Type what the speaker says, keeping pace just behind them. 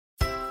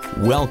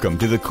Welcome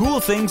to the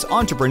Cool Things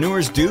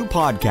Entrepreneurs Do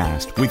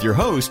podcast with your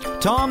host,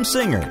 Tom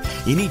Singer.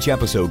 In each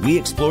episode, we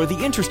explore the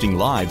interesting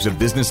lives of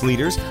business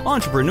leaders,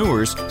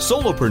 entrepreneurs,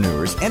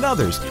 solopreneurs, and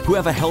others who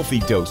have a healthy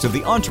dose of the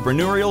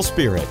entrepreneurial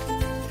spirit.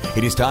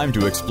 It is time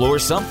to explore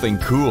something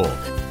cool.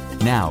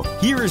 Now,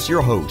 here is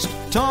your host,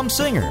 Tom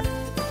Singer.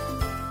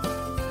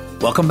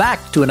 Welcome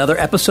back to another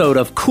episode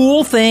of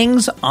Cool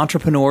Things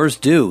Entrepreneurs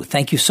Do.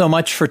 Thank you so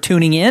much for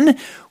tuning in.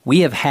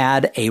 We have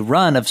had a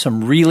run of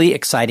some really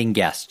exciting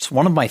guests.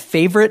 One of my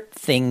favorite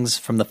things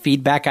from the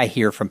feedback I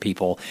hear from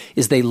people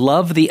is they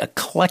love the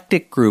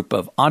eclectic group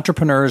of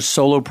entrepreneurs,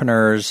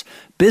 solopreneurs,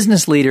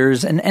 business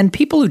leaders, and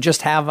people who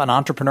just have an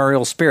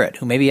entrepreneurial spirit,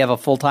 who maybe have a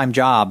full-time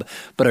job,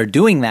 but are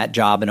doing that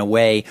job in a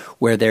way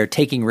where they're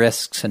taking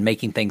risks and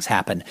making things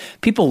happen.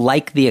 People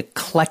like the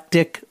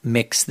eclectic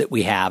mix that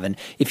we have. And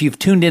if you've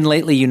tuned in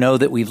lately, you know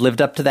that we've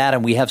lived up to that,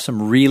 and we have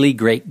some really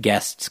great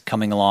guests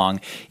coming along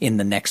in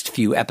the next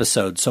few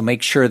episodes. So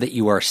make sure that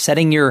you are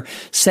setting your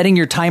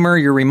timer,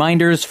 your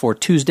reminders for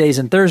Tuesdays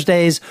and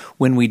Thursdays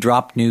when we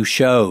drop new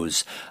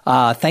shows.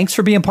 Thanks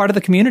for being part of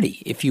the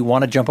community. If you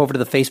want to jump over to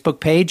the Facebook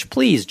page,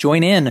 please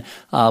join in,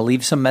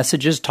 leave some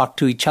messages, talk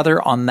to each other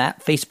on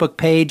that Facebook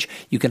page.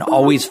 You can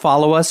always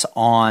follow us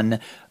on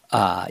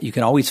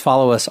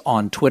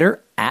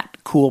Twitter at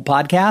Cool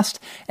Podcast.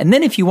 And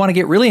then if you want to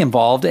get really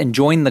involved and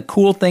join the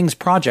Cool Things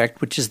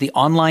Project, which is the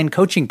online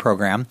coaching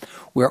program,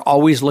 we're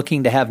always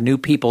looking to have new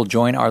people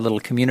join our little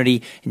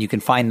community. And you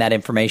can find that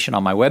information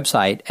on my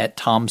website at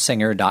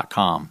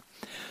tomsinger.com.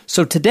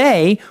 So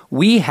today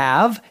we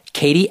have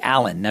Katie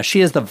Allen. Now, she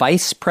is the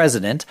vice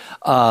president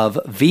of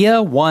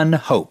Via One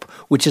Hope,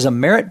 which is a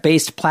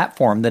merit-based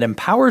platform that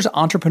empowers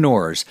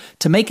entrepreneurs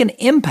to make an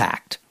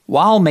impact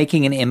while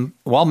making an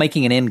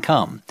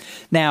income.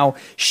 Now,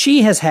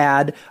 she has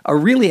had a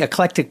really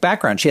eclectic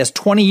background. She has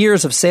 20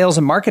 years of sales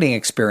and marketing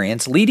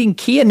experience leading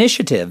key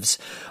initiatives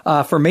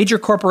for major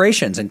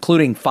corporations,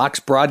 including Fox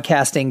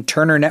Broadcasting,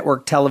 Turner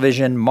Network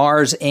Television,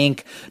 Mars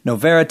Inc.,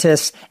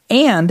 Novaritis,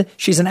 and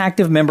she's an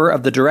active member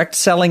of the Direct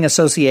Selling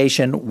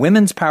Association,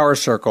 Women's Power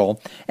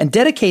Circle, and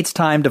dedicates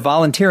time to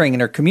volunteering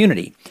in her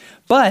community.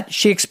 But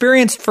she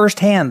experienced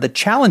firsthand the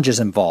challenges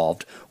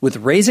involved with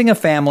raising a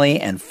family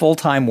and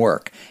full-time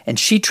work, and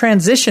she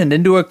transitioned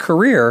into a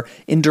career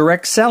in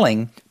direct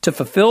selling to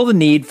fulfill the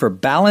need for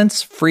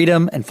balance,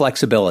 freedom, and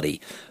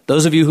flexibility.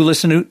 Those of you who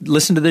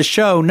listen to this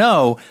show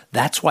know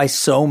that's why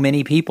so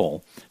many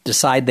people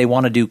decide they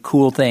want to do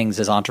cool things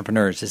as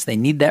entrepreneurs, is they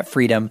need that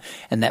freedom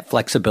and that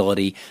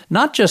flexibility,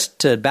 not just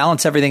to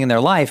balance everything in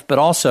their life, but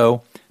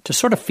also to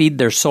sort of feed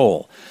their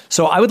soul.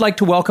 So I would like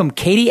to welcome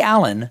Katie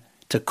Allen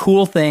to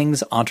Cool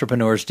Things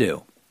Entrepreneurs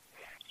Do.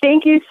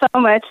 Thank you so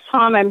much,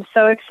 Tom. I'm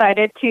so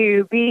excited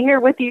to be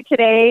here with you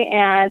today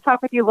and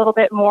talk with you a little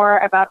bit more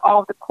about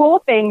all of the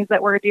cool things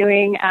that we're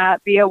doing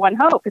at Via One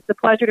Hope. It's a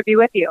pleasure to be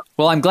with you.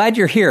 Well, I'm glad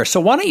you're here.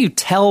 So why don't you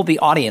tell the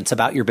audience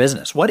about your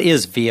business? What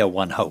is Via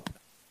One Hope?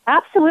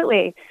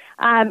 Absolutely.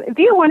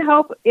 Via One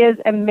Hope is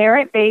a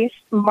merit-based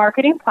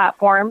marketing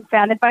platform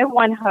founded by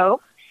One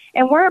Hope.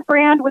 And we're a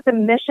brand with a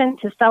mission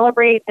to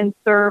celebrate and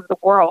serve the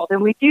world.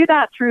 And we do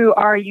that through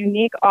our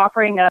unique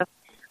offering of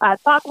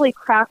thoughtfully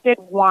crafted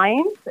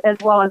wines, as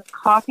well as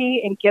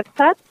coffee and gift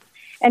sets.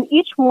 And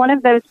each one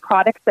of those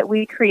products that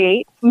we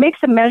create makes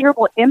a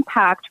measurable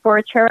impact for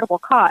a charitable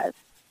cause.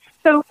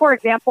 So, for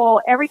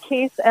example, every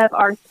case of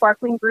our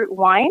Sparkling Brut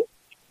wine,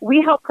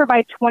 we help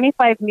provide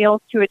 25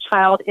 meals to a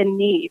child in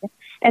need.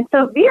 And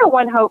so Via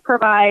One Hope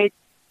provides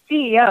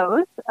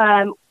CEOs,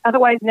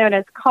 otherwise known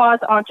as cause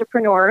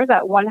entrepreneurs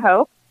at One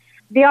Hope,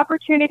 the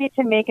opportunity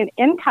to make an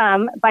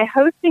income by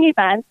hosting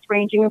events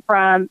ranging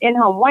from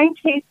in-home wine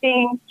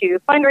tastings to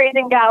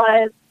fundraising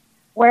galas,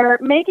 where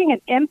making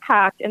an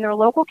impact in their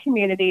local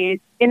communities,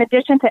 in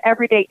addition to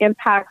everyday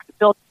impacts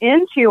built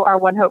into our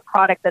One Hope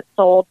product that's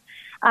sold.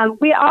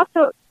 We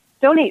also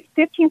donate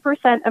 15%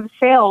 of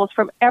sales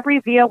from every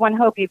Via One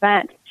Hope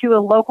event to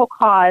a local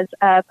cause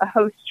of a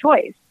host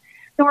choice.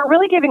 So we're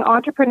really giving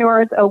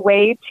entrepreneurs a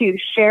way to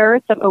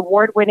share some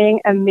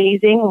award-winning,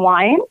 amazing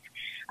wines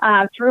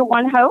through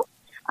One Hope.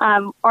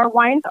 Our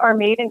wines are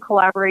made in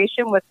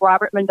collaboration with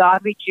Robert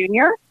Mondavi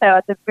Jr., so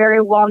it's a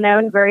very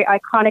well-known, very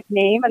iconic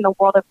name in the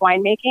world of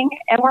winemaking,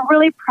 and we're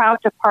really proud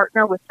to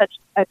partner with such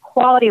a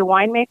quality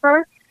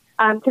winemaker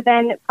to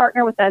then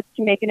partner with us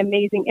to make an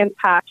amazing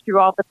impact through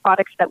all the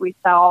products that we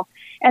sell.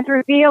 And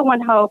through Via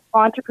One Hope,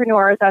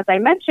 entrepreneurs, as I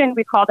mentioned,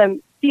 we call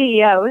them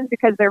CEOs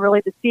because they're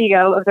really the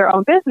CEO of their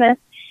own business.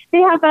 They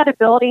have that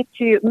ability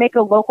to make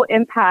a local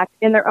impact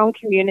in their own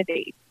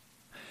community.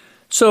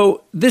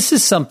 So this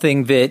is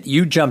something that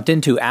you jumped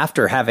into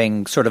after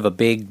having sort of a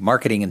big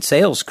marketing and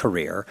sales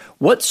career.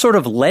 What sort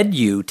of led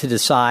you to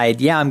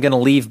decide, I'm going to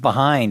leave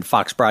behind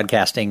Fox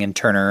Broadcasting and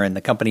Turner and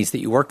the companies that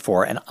you worked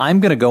for, and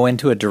I'm going to go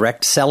into a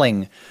direct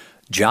selling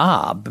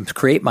job,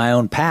 create my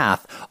own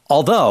path?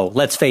 Although,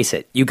 let's face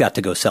it, you got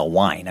to go sell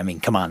wine. I mean,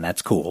 come on,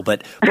 that's cool.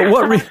 But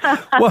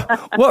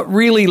what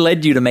really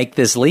led you to make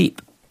this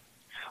leap?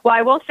 Well,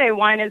 I will say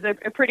wine is a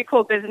pretty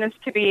cool business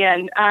to be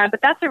in, but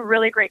that's a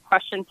really great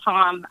question,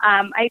 Tom.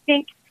 I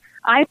think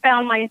I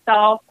found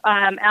myself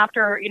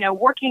after,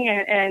 working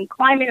and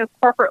climbing a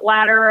corporate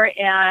ladder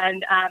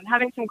and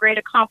having some great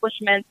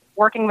accomplishments,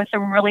 working with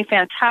some really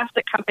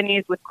fantastic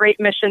companies with great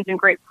missions and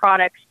great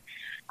products.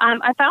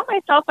 I found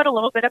myself at a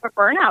little bit of a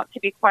burnout, to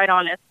be quite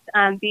honest.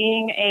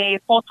 Being a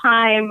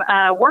full-time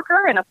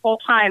worker and a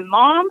full-time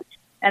mom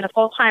and a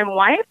full-time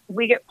wife,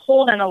 we get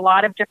pulled in a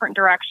lot of different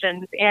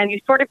directions. And you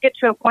sort of get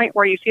to a point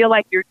where you feel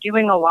like you're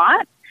doing a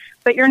lot,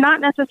 but you're not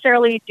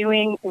necessarily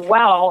doing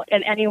well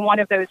in any one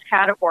of those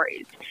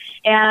categories.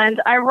 And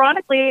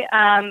ironically,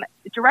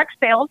 direct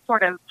sales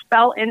sort of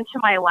fell into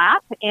my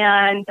lap.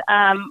 And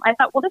I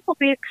thought, well, this will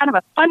be kind of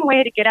a fun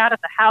way to get out of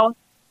the house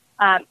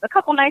a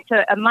couple nights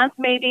a month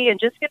maybe, and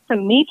just get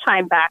some me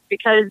time back,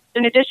 because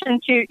in addition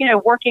to,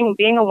 working,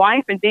 being a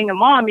wife and being a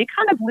mom, you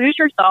kind of lose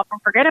yourself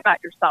and forget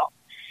about yourself.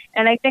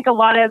 And I think a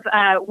lot of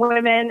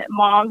women,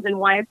 moms and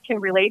wives can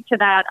relate to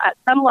that at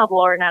some level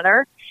or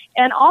another.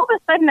 And all of a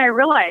sudden I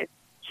realized,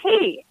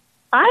 hey,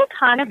 I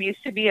kind of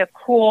used to be a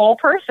cool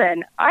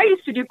person. I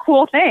used to do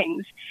cool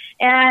things.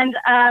 And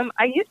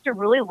I used to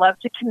really love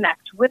to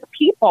connect with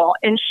people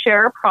and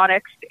share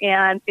products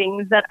and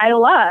things that I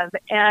love.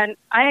 And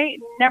I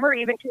never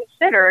even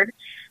considered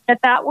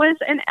that was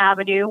an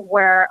avenue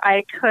where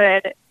I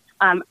could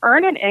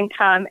earn an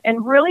income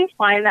and really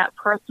find that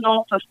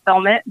personal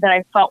fulfillment that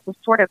I felt was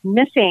sort of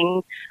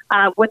missing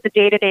with the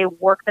day-to-day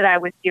work that I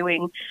was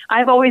doing.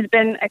 I've always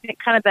been, I think,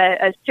 kind of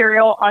a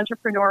serial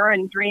entrepreneur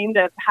and dreamed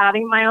of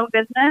having my own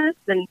business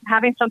and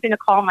having something to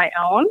call my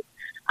own.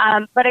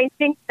 But I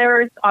think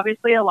there's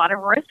obviously a lot of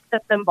risk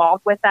that's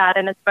involved with that,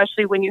 and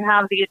especially when you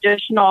have the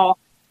additional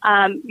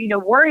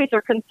worries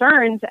or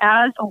concerns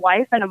as a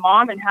wife and a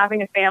mom and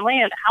having a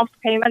family and a house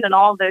payment and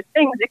all of those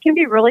things, it can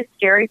be really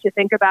scary to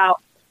think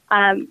about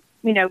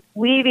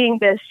leaving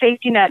the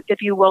safety net,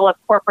 if you will, of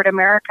corporate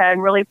America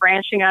and really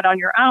branching out on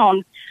your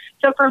own.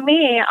 So for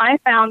me, I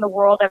found the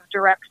world of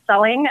direct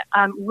selling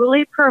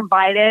really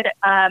provided,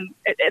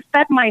 it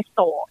fed my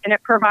soul, and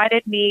it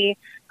provided me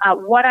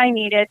what I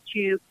needed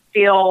to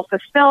feel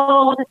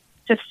fulfilled,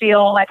 to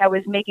feel like I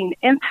was making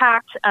an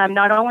impact,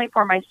 not only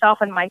for myself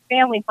and my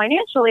family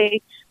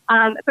financially,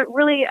 but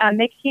really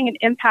making an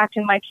impact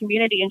in my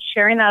community and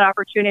sharing that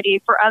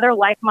opportunity for other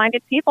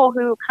like-minded people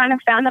who kind of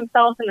found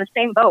themselves in the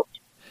same boat.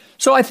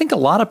 So I think a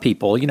lot of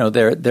people,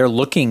 they're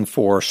looking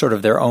for sort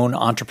of their own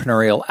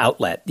entrepreneurial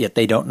outlet, yet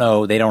they don't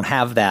know, they don't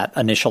have that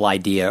initial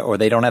idea, or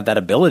they don't have that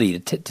ability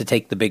to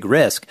take the big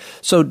risk.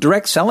 So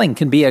direct selling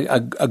can be a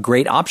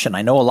great option.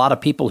 I know a lot of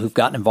people who've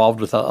gotten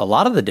involved with a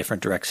lot of the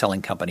different direct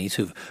selling companies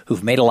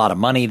who've made a lot of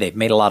money. They've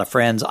made a lot of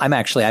friends. I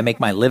make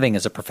my living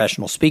as a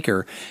professional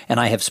speaker, and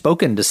I have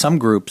spoken to some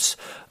groups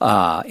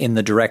in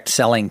the direct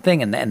selling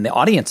thing, and the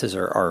audiences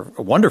are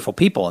wonderful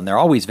people, and they're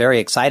always very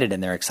excited,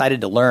 and they're excited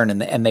to learn,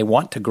 and they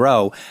want to grow.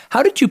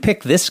 How did you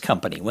pick this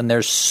company when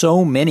there's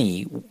so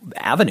many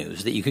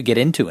avenues that you could get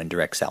into in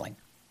direct selling?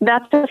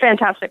 That's a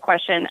fantastic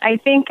question. I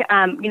think,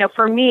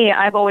 for me,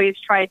 I've always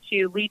tried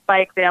to lead by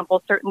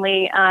example,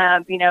 certainly,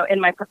 in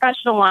my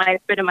professional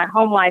life, but in my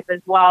home life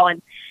as well.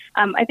 And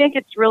I think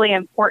it's really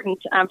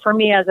important for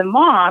me as a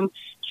mom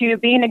to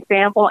be an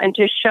example and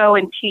to show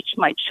and teach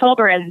my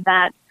children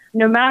that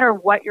no matter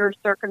what your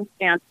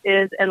circumstance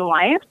is in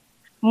life,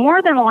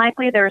 more than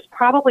likely there's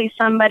probably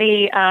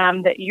somebody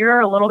that you're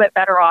a little bit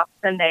better off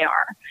than they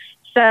are.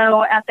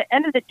 So at the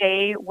end of the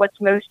day, what's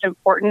most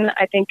important,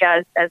 I think,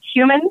 as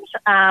humans,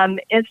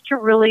 is to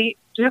really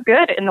do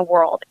good in the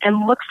world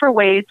and look for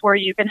ways where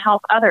you can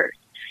help others.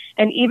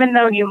 And even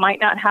though you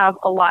might not have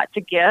a lot to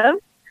give,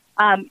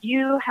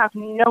 you have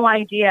no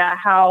idea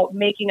how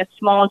making a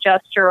small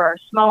gesture or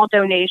a small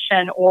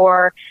donation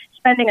or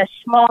spending a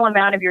small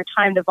amount of your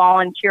time to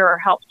volunteer or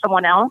help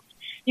someone else,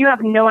 you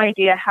have no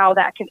idea how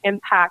that can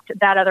impact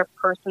that other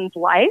person's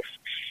life.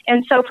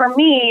 And so for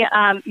me,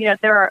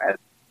 there are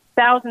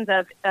thousands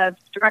of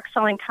direct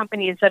selling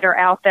companies that are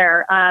out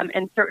there.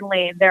 And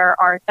certainly there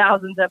are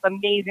thousands of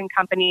amazing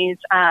companies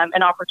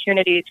and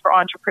opportunities for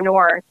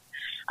entrepreneurs.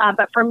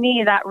 But for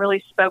me, that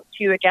really spoke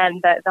to,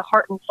 again, the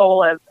heart and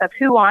soul of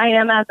who I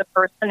am as a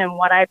person and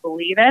what I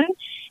believe in.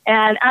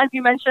 And as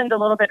you mentioned a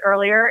little bit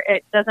earlier,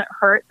 it doesn't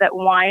hurt that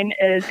wine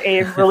is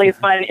a really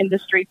fun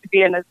industry to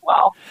be in as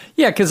well.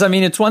 Yeah, because,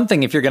 it's one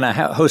thing if you're going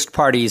to host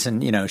parties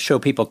and, show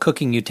people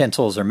cooking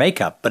utensils or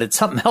makeup, but it's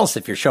something else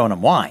if you're showing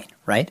them wine,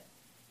 right?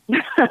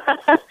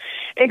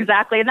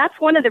 Exactly. And that's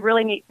one of the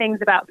really neat things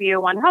about Via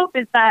One Hope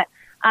is that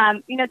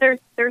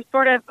there's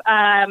sort of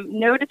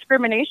no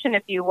discrimination,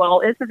 if you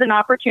will. This is an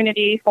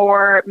opportunity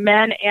for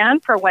men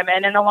and for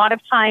women. And a lot of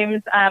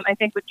times, I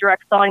think with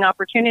direct selling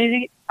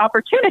opportunities,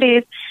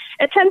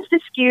 it tends to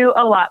skew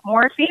a lot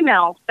more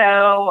female.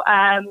 So,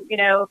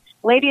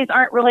 ladies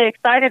aren't really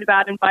excited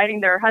about inviting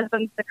their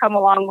husbands to come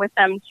along with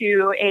them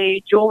to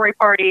a jewelry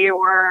party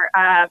or,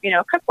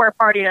 cookware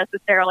party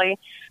necessarily.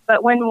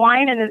 But when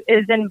wine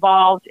is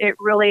involved, it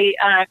really,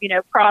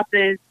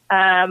 crosses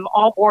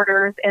all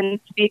borders and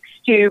speaks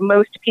to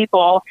most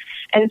people.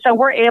 And so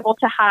we're able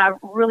to have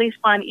really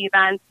fun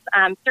events.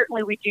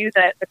 Certainly we do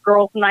the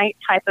girls' night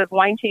type of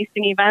wine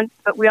tasting events,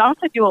 but we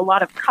also do a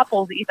lot of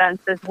couples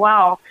events as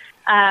well,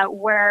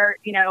 where,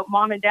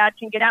 mom and dad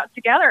can get out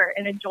together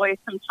and enjoy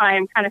some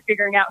time kind of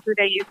figuring out who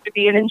they used to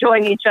be and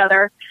enjoying each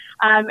other.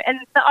 And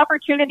the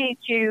opportunity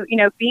to,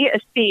 be a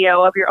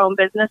CEO of your own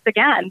business,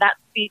 again, that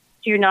speaks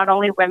to not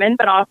only women,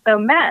 but also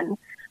men.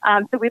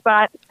 So we've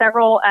got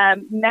several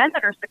men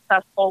that are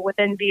successful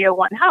within Via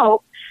One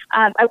Hope.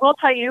 I will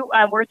tell you,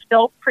 we're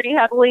still pretty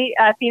heavily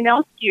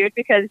female skewed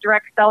because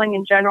direct selling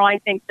in general, I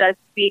think, does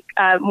speak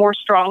more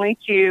strongly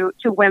to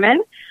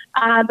women.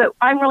 But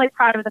I'm really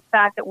proud of the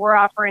fact that we're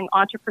offering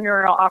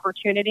entrepreneurial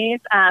opportunities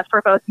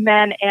for both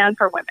men and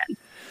for women.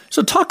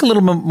 So talk a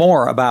little bit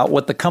more about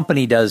what the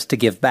company does to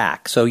give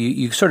back. So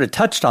you sort of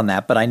touched on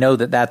that, but I know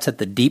that that's at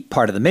the deep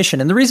part of the mission.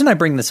 And the reason I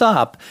bring this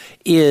up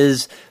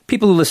is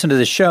people who listen to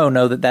the show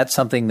know that that's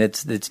something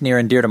that's near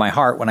and dear to my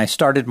heart. When I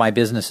started my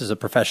business as a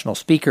professional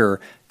speaker,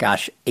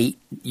 8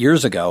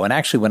 years ago, and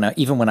actually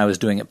when I was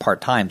doing it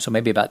part-time, so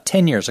maybe about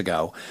 10 years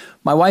ago,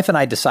 my wife and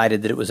I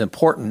decided that it was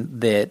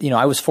important that,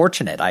 I was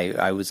fortunate.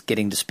 I was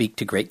getting to speak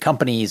to great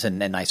companies and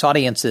nice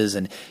audiences,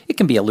 and it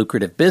can be a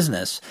lucrative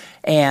business.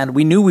 And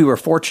we knew we were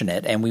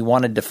fortunate, and we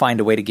wanted to find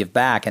a way to give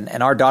back.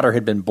 And our daughter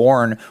had been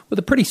born with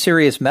a pretty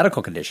serious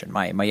medical condition.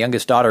 My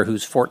youngest daughter,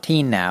 who's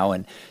 14 now,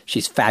 and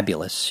she's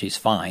fabulous. She's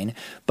fine.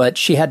 But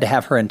she had to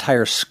have her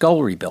entire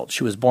skull rebuilt.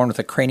 She was born with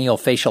a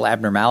craniofacial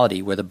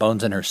abnormality where the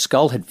bones in her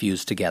skull had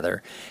fused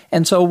together.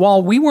 And so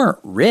while we weren't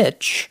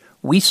rich,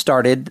 we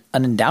started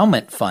an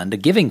endowment fund, a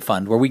giving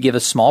fund, where we give a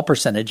small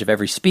percentage of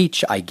every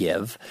speech I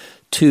give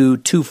to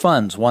two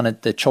funds, one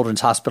at the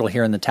Children's Hospital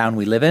here in the town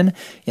we live in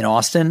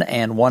Austin,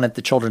 and one at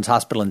the Children's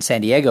Hospital in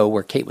San Diego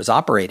where Kate was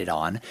operated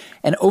on.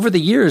 And over the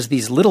years,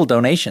 these little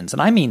donations,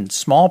 and I mean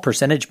small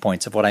percentage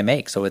points of what I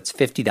make, so it's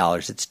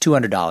 $50, it's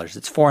 $200,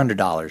 it's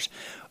 $400.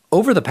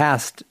 Over the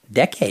past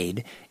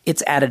decade,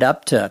 it's added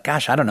up to,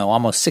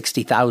 almost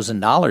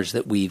 $60,000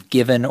 that we've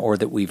given or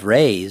that we've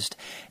raised.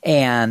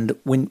 And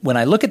when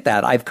I look at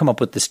that, I've come up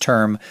with this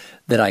term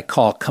that I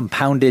call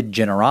compounded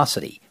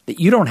generosity,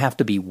 that you don't have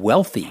to be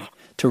wealthy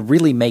to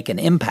really make an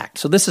impact.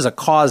 So this is a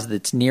cause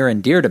that's near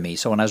and dear to me.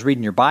 So when I was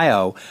reading your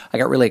bio, I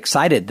got really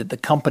excited that the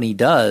company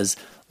does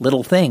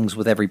little things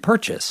with every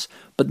purchase.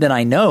 But then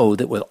I know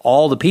that with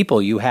all the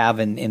people you have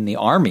in the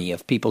army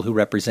of people who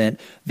represent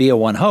Via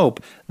One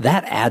Hope,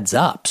 that adds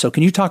up. So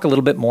can you talk a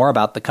little bit more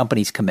about the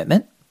company's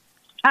commitment?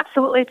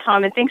 Absolutely,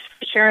 Tom, and thanks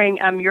for sharing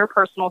your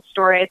personal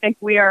story. I think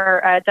we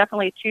are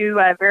definitely two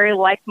very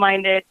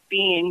like-minded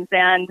beings,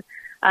 and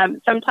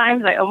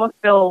sometimes I almost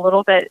feel a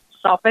little bit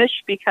selfish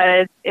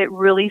because it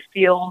really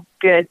feels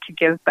good to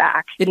give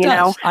back. It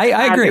does.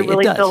 I agree. It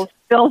really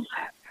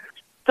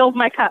fills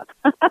my cup.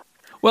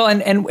 Well,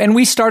 and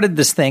we started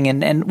this thing,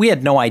 and we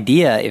had no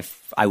idea if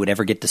I would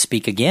ever get to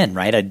speak again,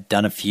 right? I'd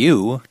done a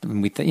few.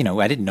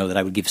 I didn't know that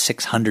I would give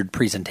 600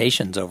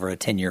 presentations over a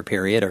 10-year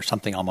period or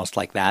something almost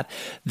like that.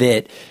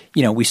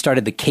 We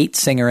started the Kate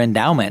Singer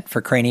Endowment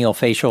for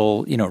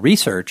Craniofacial,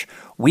 research.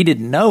 We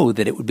didn't know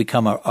that it would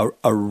become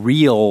a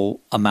real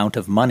amount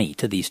of money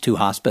to these two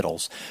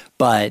hospitals.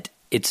 But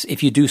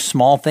if you do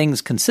small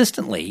things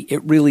consistently,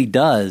 it really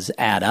does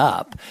add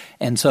up.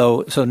 And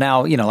so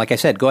now, like I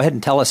said, go ahead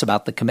and tell us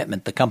about the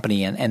commitment, the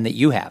company, and that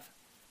you have.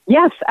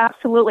 Yes,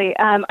 absolutely.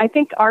 I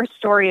think our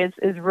story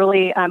is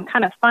really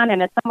kind of fun,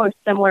 and it's almost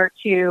similar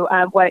to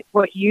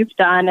what you've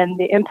done and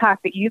the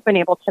impact that you've been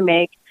able to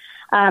make.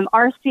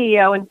 Our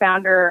CEO and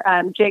founder,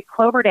 Jake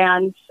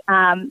Cloverdance,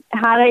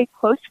 had a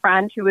close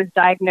friend who was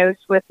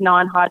diagnosed with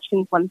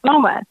non-Hodgkin's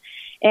lymphoma.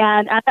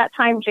 And at that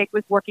time, Jake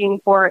was working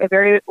for a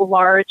very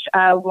large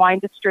wine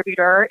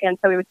distributor, and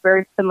so he was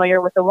very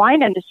familiar with the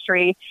wine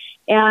industry.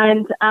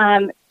 And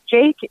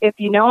Jake, if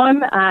you know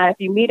him, if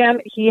you meet him,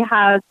 he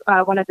has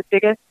one of the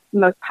biggest,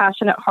 most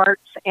passionate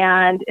hearts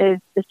and is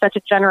such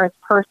a generous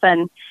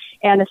person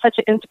and is such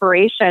an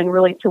inspiration,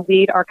 really, to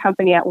lead our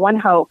company at One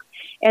Hope.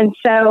 And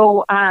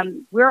so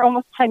we're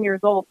almost 10 years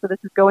old, so this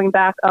is going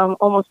back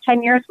almost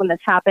 10 years when this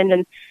happened.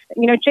 And,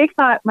 Jake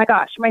thought, my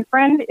gosh, my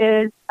friend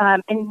is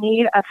in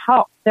need of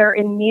help. They're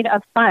in need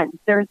of funds.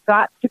 There's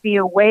got to be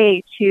a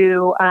way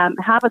to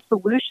have a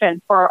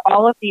solution for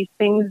all of these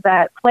things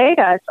that plague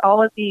us,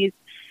 all of these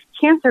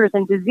cancers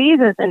and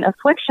diseases and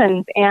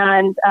afflictions,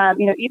 and,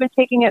 even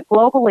taking it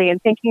globally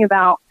and thinking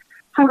about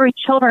hungry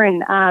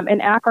children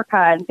in Africa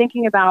and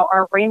thinking about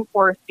our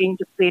rainforest being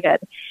depleted.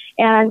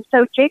 And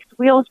so Jake's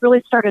wheels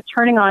really started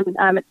turning on.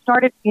 It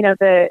started,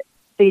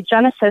 the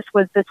genesis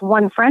was this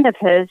one friend of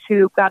his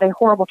who got a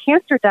horrible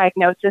cancer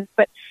diagnosis.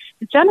 But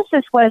the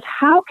genesis was,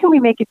 how can we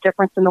make a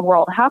difference in the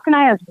world? How can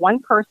I, as one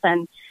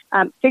person,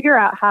 figure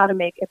out how to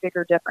make a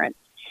bigger difference?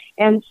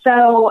 And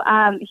so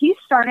he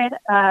started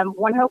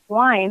One Hope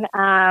Wine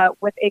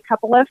with a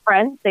couple of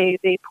friends.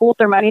 They pooled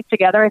their money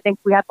together. I think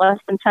we had less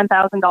than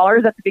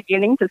 $10,000 at the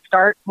beginning to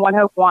start One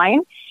Hope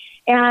Wine.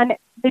 And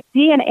the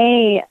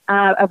DNA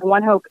of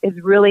One Hope is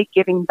really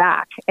giving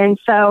back. And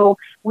so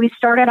we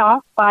started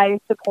off by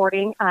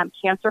supporting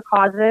cancer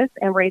causes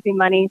and raising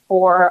money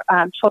for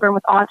children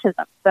with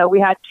autism. So we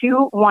had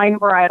 2 wine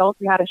varietals.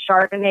 We had a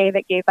Chardonnay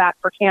that gave back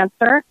for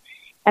cancer,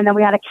 and then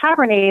we had a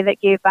Cabernet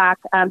that gave back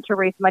to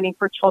raise money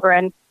for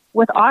children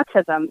with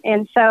autism.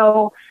 And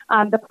so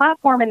the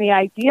platform and the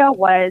idea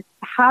was,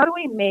 how do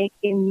we make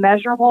a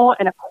measurable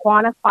and a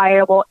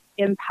quantifiable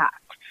impact?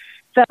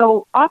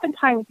 So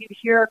oftentimes you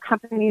hear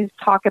companies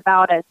talk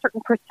about a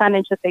certain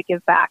percentage that they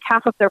give back,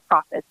 half of their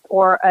profits,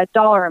 or a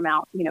dollar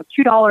amount,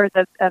 $2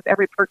 of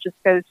every purchase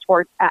goes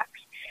towards X.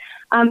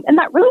 And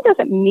that really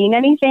doesn't mean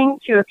anything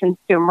to a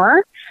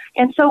consumer.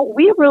 And so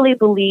we really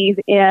believe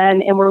in,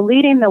 and we're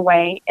leading the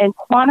way in,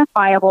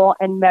 quantifiable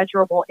and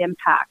measurable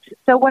impact.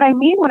 So what I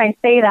mean when I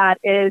say that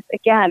is,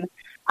 again,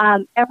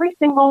 every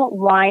single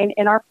wine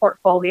in our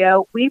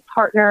portfolio, we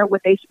partner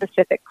with a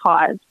specific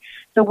cause.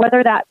 So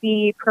whether that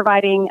be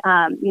providing,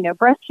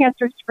 breast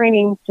cancer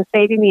screenings, to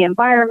saving the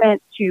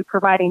environment, to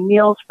providing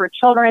meals for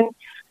children,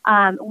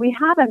 we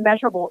have a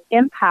measurable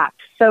impact.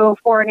 So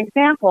for an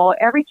example,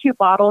 every 2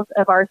 bottles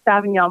of our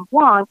Sauvignon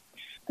Blanc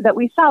that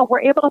we sell,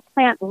 we're able to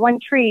plant 1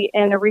 tree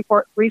in a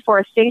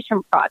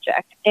reforestation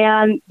project.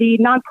 And the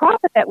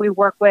nonprofit that we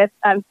work with,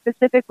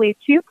 specifically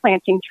to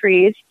planting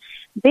trees,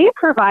 they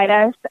provide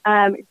us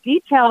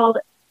detailed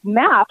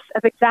maps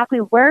of exactly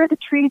where the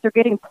trees are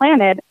getting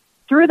planted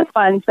through the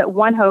funds that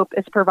One Hope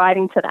is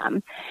providing to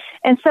them.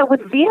 And so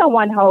with Via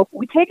One Hope,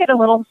 we take it a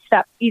little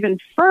step even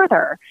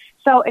further.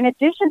 So in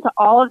addition to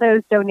all of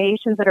those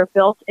donations that are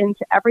built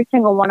into every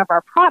single one of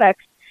our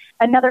products,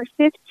 another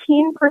 15%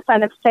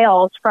 of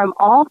sales from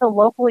all the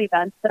local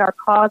events that our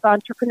cause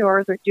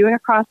entrepreneurs are doing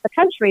across the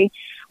country,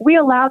 we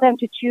allow them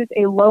to choose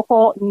a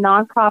local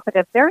nonprofit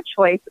of their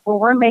choice where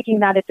we're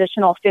making that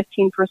additional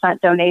 15%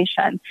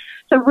 donation.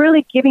 So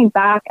really giving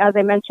back, as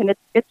I mentioned,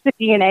 it's the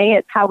DNA.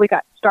 It's how we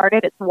got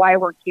started. It's why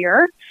we're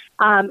here.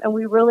 And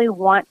we really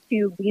want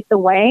to lead the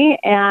way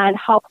and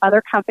help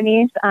other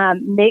companies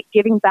make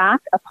giving back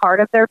a part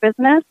of their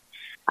business.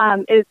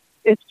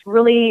 It's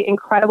really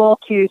incredible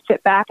to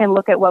sit back and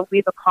look at what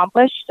we've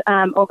accomplished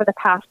over the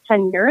past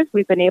 10 years.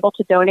 We've been able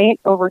to donate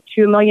over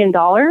 $2 million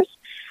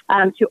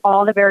to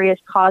all the various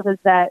causes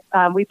that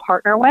we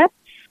partner with.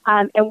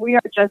 And we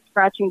are just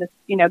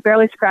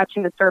barely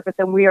scratching the surface,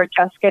 and we are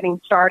just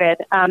getting started.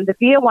 The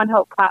Via One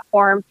Hope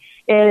platform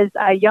is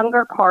a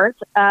younger part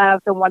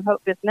of the One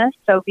Hope business.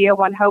 So Via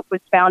One Hope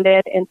was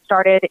founded and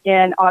started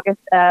in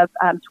August of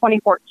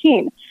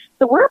 2014.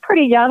 So we're a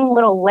pretty young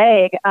little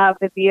leg of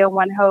the Via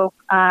One Hope,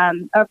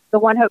 of the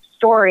One Hope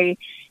story.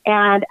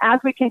 And as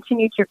we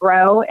continue to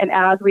grow and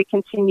as we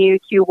continue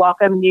to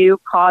welcome new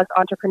cause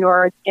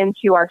entrepreneurs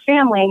into our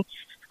family,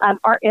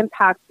 our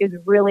impact is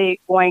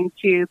really going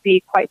to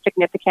be quite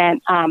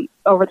significant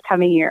over the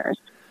coming years.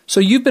 So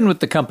you've been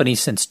with the company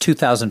since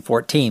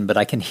 2014, but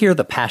I can hear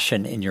the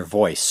passion in your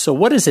voice. So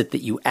what is it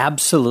that you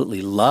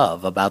absolutely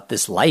love about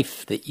this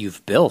life that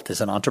you've built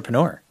as an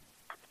entrepreneur?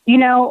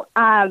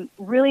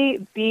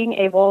 Really being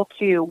able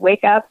to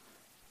wake up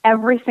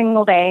every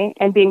single day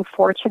and being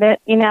fortunate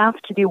enough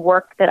to do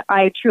work that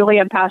I truly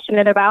am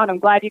passionate about. I'm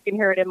glad you can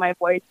hear it in my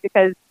voice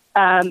because,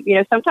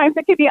 sometimes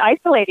it can be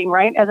isolating,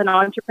 right, as an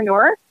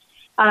entrepreneur,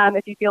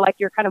 if you feel like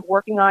you're kind of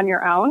working on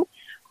your own.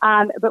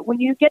 But when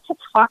you get to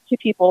talk to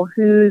people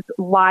whose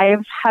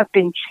lives have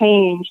been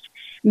changed,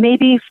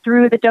 maybe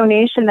through the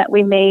donation that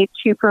we made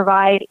to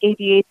provide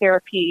ABA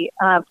therapy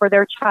for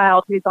their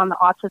child who's on the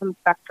autism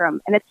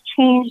spectrum, and it's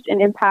changed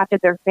and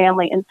impacted their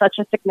family in such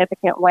a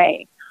significant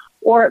way.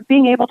 Or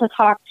being able to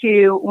talk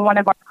to one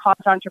of our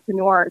cause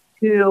entrepreneurs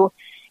who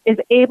is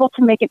able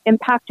to make an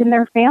impact in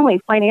their family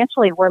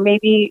financially, where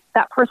maybe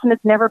that person has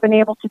never been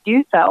able to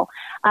do so,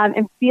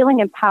 and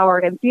feeling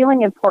empowered and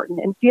feeling important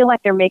and feel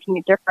like they're making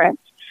a difference.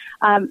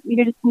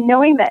 Just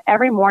knowing that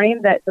every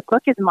morning that the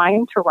book is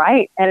mine to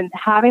write, and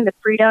having the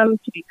freedom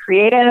to be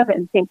creative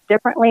and think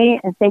differently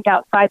and think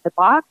outside the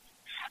box,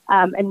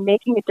 and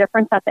making a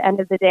difference at the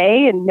end of the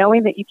day, and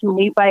knowing that you can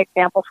lead by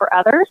example for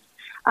others.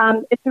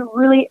 It's a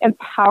really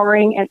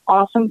empowering and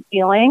awesome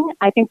feeling.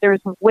 I think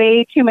there's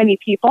way too many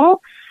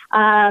people,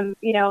 in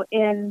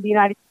the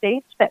United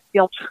States that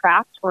feel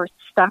trapped or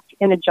stuck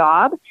in a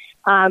job.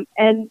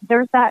 And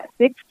there's that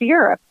big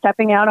fear of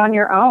stepping out on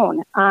your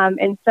own.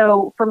 And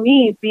so for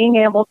me, being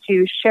able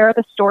to share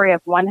the story of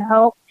One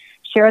Hope,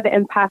 share the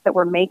impact that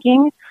we're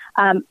making,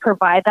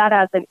 provide that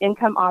as an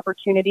income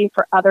opportunity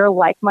for other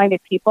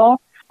like-minded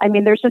people. I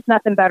mean, there's just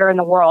nothing better in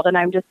the world. And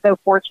I'm just so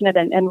fortunate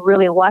and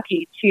really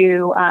lucky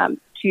to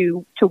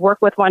work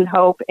with One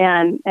Hope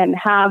and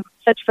have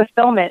such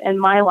fulfillment in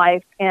my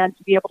life and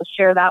to be able to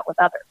share that with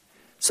others.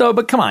 So,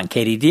 but come on,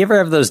 Katie, do you ever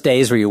have those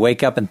days where you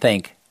wake up and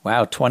think,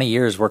 wow, 20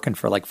 years working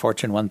for like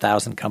Fortune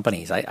 1000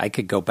 companies. I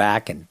could go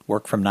back and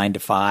work from 9 to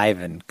 5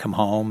 and come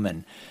home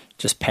and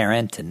just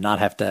parent and not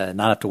have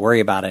to worry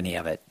about any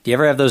of it. Do you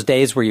ever have those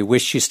days where you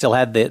wish you still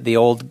had the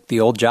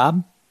old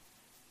job?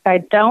 I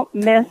don't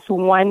miss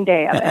one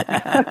day of it.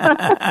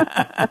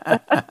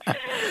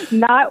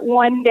 Not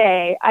one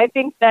day. I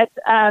think that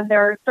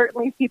there are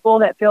certainly people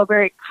that feel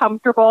very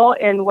comfortable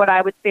in what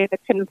I would say the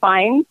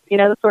confines,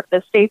 sort of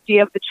the safety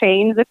of the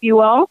chains, if you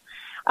will.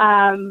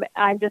 I'm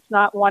just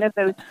not one of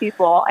those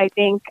people. I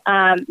think,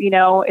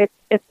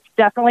 it's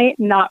definitely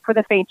not for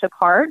the faint of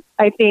heart.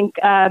 I think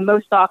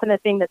most often the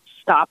thing that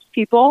stops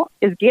people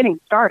is getting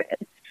started.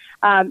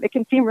 It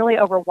can seem really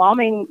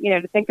overwhelming,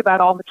 to think about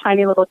all the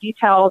tiny little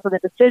details and the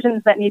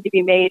decisions that need to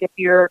be made if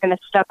you're going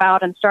to step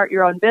out and start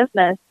your own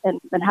business, and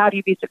how do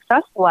you be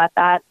successful at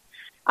that?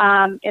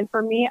 And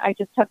for me, I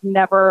just have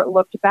never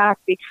looked back,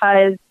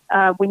 because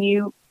when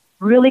you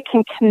really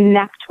can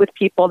connect with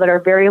people that are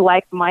very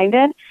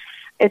like-minded,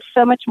 it's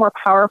so much more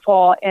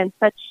powerful and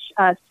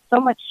so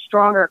much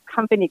stronger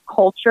company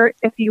culture,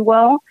 if you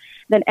will,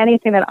 than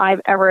anything that I've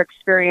ever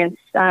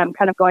experienced, kind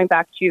of going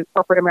back to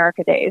corporate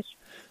America days.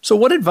 So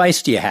what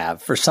advice do you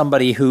have for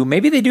somebody who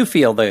maybe they do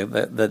feel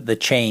the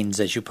chains,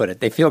 as you put it?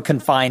 They feel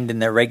confined in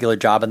their regular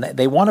job and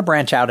they want to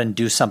branch out and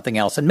do something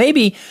else. And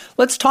maybe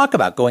let's talk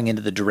about going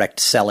into the direct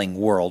selling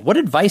world. What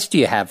advice do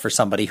you have for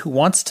somebody who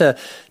wants to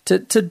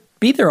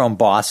be their own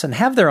boss and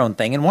have their own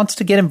thing and wants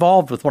to get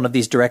involved with one of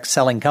these direct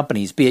selling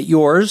companies, be it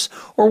yours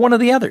or one of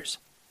the others?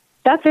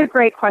 That's a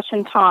great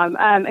question, Tom,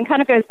 and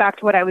kind of goes back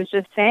to what I was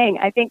just saying.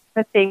 I think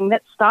the thing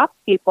that stops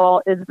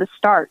people is the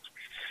start.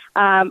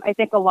 I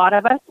think a lot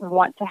of us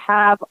want to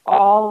have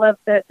all of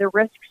the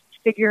risks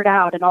figured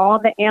out and all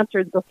of the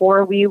answers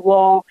before we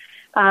will,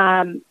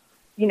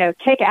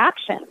 take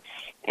action.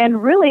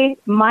 And really,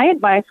 my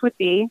advice would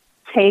be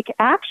take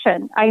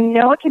action. I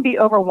know it can be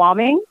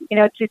overwhelming,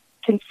 to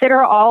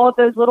consider all of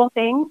those little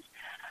things.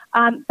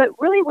 But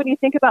really, when you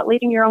think about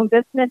leading your own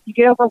business, you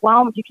get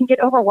overwhelmed. You can get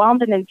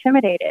overwhelmed and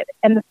intimidated.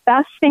 And the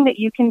best thing that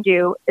you can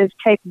do is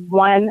take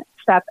one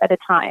step at a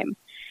time.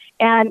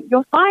 And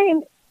you'll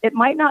find it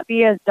might not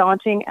be as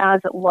daunting as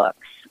it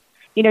looks.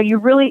 You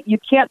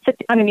can't sit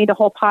down and eat a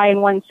whole pie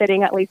in one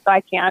sitting. At least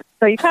I can't.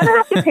 So you kind of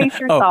have to pace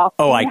yourself.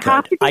 I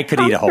could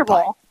eat a whole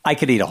pie. I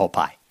could eat a whole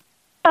pie.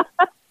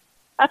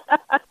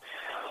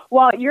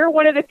 Well, you're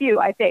one of the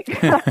few, I think.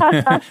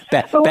 Bad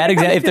example.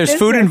 If there's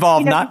food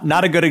involved,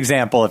 not a good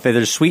example. If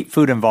there's sweet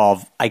food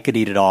involved, I could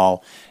eat it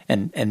all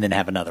and then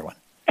have another one.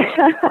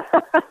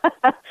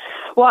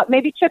 Well,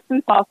 maybe chips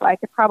and salsa. I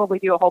could probably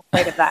do a whole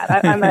plate of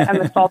that. I'm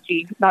a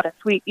salty, not a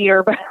sweet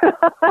eater. But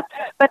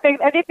I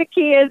think the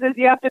key is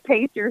you have to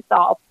pace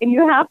yourself. And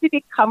you have to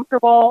be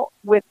comfortable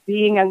with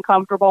being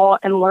uncomfortable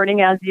and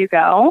learning as you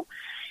go.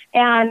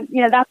 And,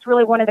 that's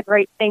really one of the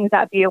great things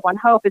at Via One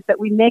Hope is that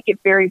we make it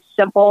very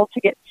simple to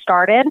get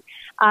started.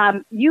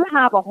 You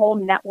have a whole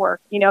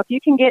network. If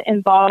you can get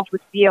involved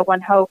with Via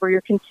One Hope, or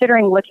you're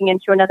considering looking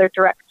into another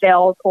direct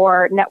sales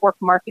or network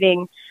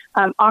marketing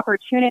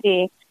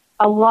opportunity,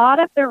 a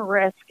lot of the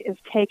risk is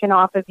taken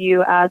off of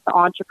you as the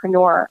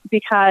entrepreneur,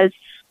 because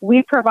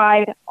we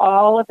provide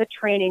all of the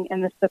training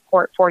and the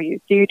support for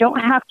you. So you don't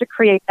have to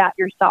create that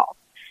yourself.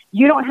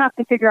 You don't have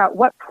to figure out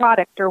what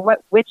product or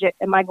what widget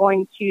am I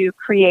going to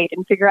create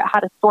and figure out how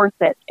to source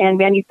it and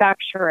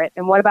manufacture it.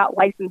 And what about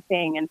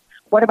licensing, and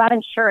what about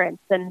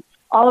insurance and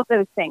all of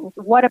those things?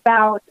 What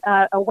about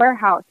a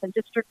warehouse and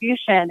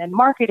distribution and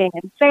marketing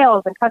and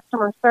sales and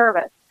customer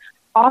service?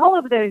 All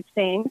of those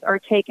things are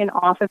taken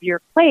off of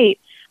your plate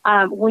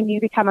when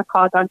you become a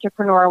cause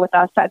entrepreneur with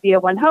us at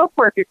Via One Hope,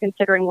 or if you're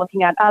considering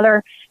looking at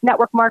other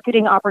network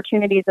marketing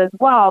opportunities as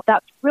well.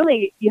 That's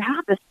really, you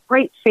have this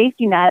great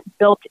safety net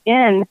built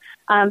in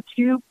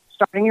to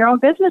starting your own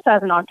business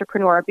as an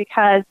entrepreneur,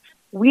 because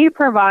we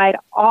provide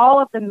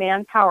all of the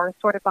manpower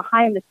sort of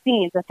behind the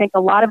scenes. I think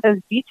a lot of those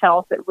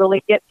details that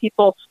really get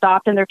people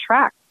stopped in their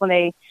tracks when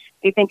they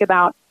think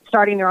about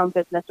starting their own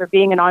business or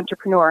being an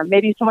entrepreneur.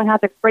 Maybe someone has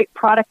a great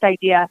product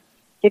idea.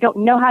 They don't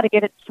know how to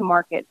get it to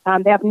market.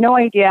 They have no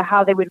idea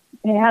how they would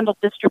handle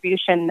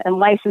distribution and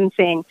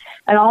licensing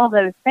and all of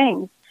those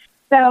things.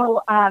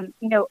 So,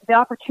 the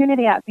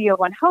opportunity at Via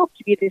One Hope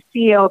to be the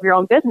CEO of your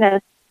own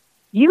business,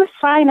 you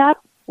sign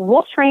up,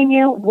 we'll train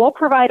you, we'll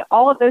provide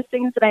all of those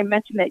things that I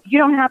mentioned that you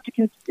don't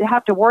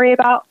have to worry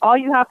about. All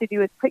you have to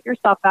do is put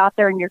yourself out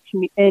there in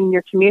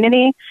your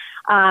community,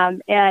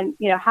 and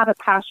have a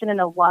passion and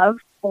a love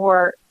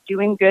for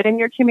doing good in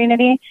your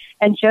community,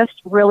 and just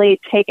really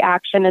take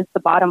action is the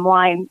bottom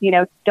line.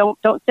 Don't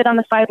sit on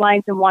the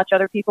sidelines and watch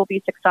other people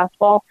be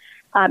successful.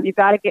 You've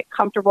got to get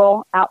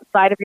comfortable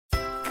outside of your.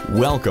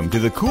 Welcome to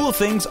the Cool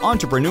Things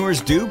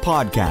Entrepreneurs Do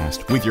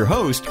podcast with your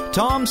host,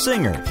 Tom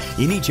Singer.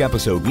 In each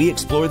episode, we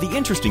explore the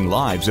interesting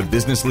lives of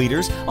business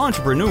leaders,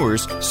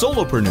 entrepreneurs,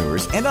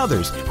 solopreneurs, and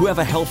others who have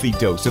a healthy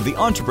dose of the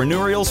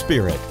entrepreneurial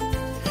spirit.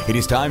 It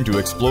is time to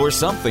explore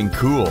something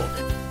cool.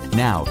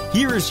 Now,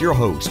 here is your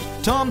host,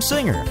 Tom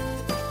Singer.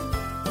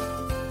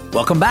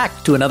 Welcome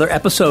back to another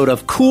episode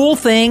of Cool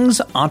Things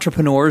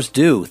Entrepreneurs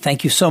Do.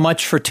 Thank you so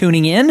much for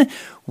tuning in.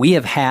 we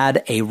have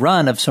had a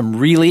run of some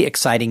really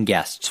exciting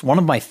guests. One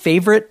of my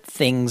favorite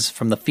things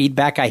from the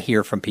feedback I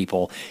hear from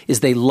people is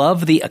they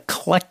love the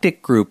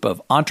eclectic group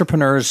of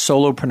entrepreneurs,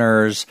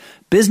 solopreneurs,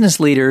 business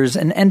leaders,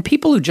 and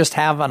people who just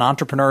have an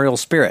entrepreneurial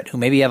spirit, who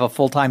maybe have a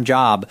full-time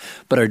job,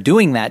 but are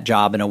doing that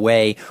job in a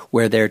way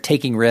where they're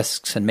taking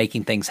risks and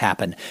making things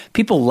happen.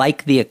 People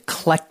like the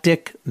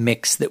eclectic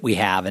mix that we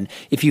have. And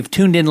if you've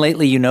tuned in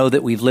lately, you know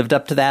that we've lived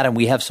up to that, and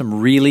we have some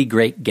really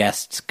great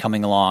guests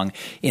coming along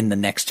in the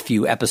next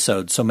few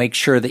episodes. So make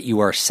sure that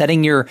you are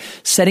setting your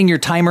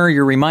timer,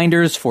 your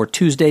reminders for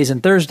Tuesdays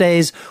and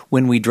Thursdays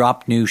when we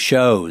drop new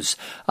shows.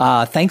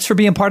 Thanks for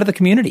being part of the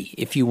community.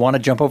 If you want to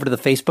jump over to the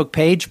Facebook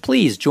page,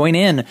 please join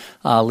in,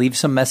 leave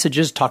some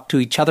messages, talk to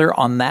each other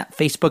on that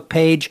Facebook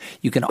page.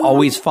 You can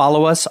always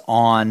follow us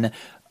on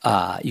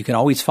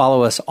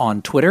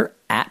Twitter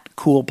at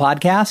Cool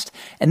Podcast.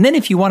 And then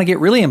if you want to get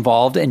really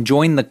involved and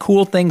join the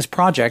Cool Things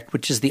Project,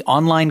 which is the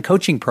online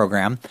coaching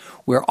program,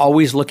 we're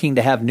always looking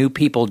to have new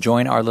people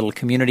join our little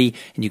community.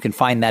 And you can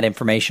find that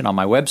information on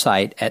my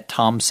website at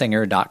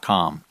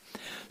tomsinger.com.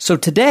 So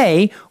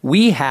today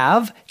we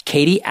have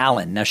Katie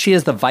Allen. Now, she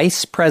is the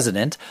vice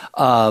president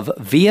of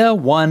Via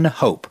One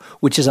Hope,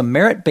 which is a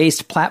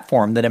merit-based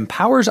platform that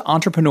empowers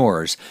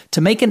entrepreneurs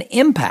to make an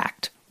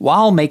impact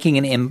while making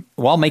an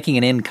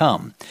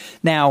income.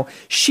 Now,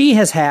 she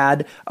has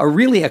had a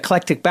really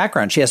eclectic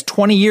background. She has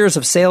 20 years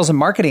of sales and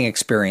marketing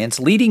experience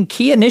leading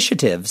key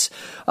initiatives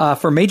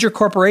for major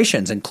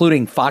corporations,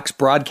 including Fox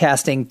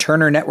Broadcasting,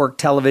 Turner Network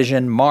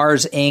Television,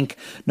 Mars Inc.,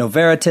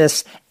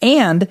 Novaritis,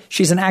 and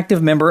she's an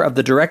active member of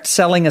the Direct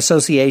Selling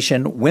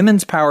Association,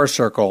 Women's Power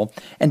Circle,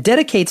 and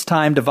dedicates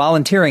time to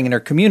volunteering in her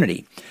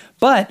community.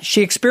 But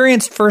she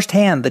experienced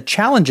firsthand the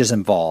challenges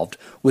involved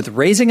with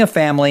raising a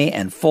family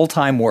and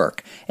full-time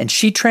work, and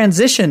she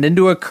transitioned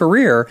into a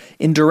career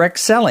in direct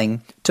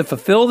selling to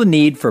fulfill the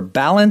need for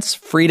balance,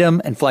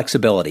 freedom, and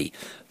flexibility.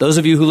 Those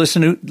of you who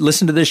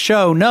listen to this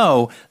show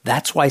know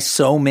that's why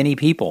so many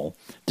people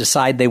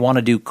decide they want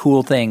to do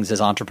cool things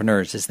as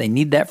entrepreneurs, is they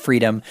need that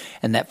freedom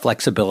and that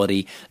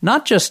flexibility,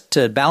 not just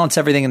to balance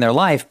everything in their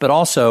life, but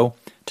also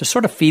to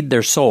sort of feed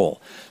their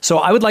soul. So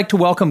I would like to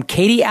welcome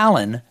Katie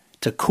Allen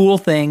to Cool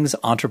Things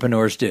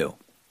Entrepreneurs Do.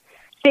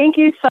 Thank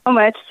you so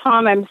much,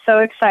 Tom. I'm so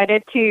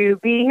excited to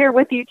be here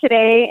with you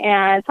today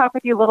and talk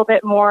with you a little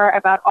bit more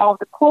about all of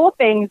the cool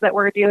things that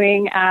we're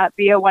doing at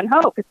Via One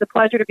Hope. It's a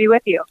pleasure to be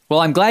with you.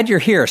 Well, I'm glad you're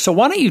here. So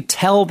why don't you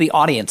tell the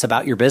audience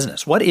about your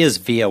business? What is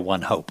Via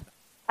One Hope?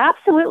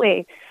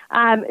 Absolutely.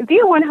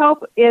 Via One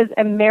Hope is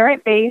a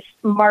merit-based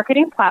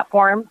marketing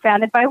platform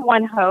founded by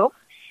One Hope.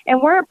 And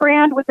we're a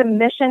brand with a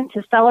mission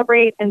to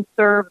celebrate and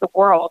serve the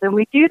world. And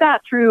we do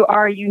that through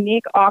our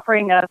unique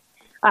offering of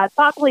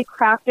thoughtfully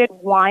crafted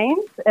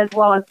wines, as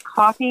well as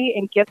coffee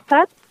and gift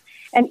sets.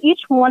 And each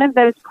one of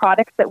those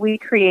products that we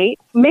create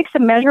makes a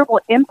measurable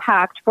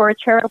impact for a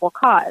charitable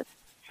cause.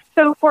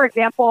 So, for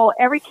example,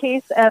 every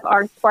case of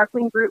our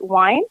Sparkling Brut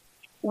wine,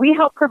 we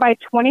help provide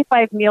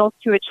 25 meals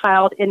to a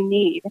child in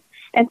need.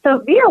 And so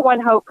Via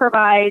One Hope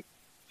provides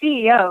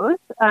CEOs,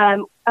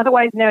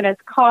 otherwise known as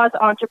cause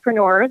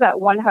entrepreneurs at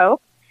One Hope,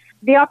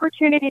 the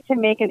opportunity to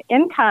make an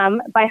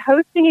income by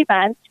hosting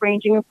events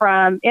ranging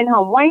from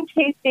in-home wine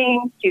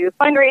tastings to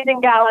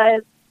fundraising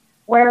galas,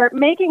 where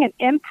making an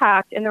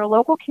impact in their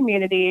local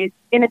communities,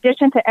 in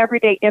addition to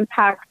everyday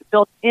impacts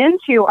built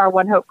into our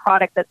One Hope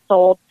product that's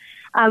sold.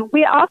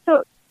 We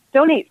also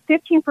donate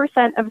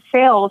 15% of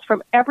sales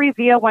from every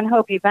Via One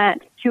Hope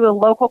event to a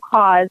local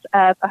cause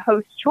of a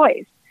host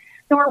choice.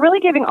 So we're really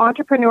giving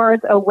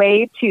entrepreneurs a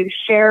way to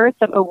share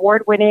some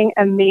award-winning,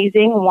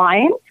 amazing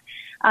wines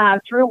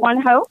through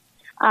One Hope.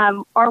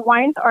 Our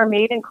wines are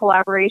made in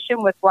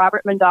collaboration with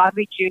Robert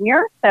Mondavi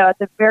Jr., so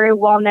it's a very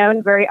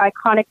well-known, very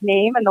iconic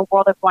name in the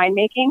world of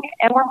winemaking,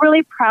 and we're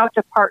really proud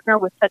to partner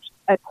with such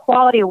a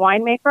quality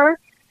winemaker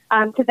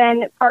to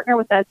then partner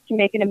with us to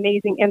make an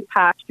amazing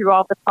impact through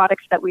all the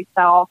products that we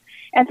sell.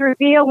 And through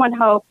Via One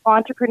Hope,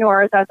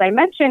 entrepreneurs, as I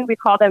mentioned, we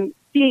call them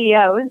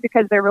CEOs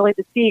because they're really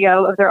the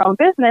CEO of their own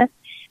business.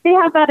 They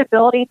have that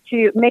ability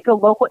to make a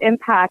local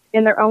impact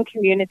in their own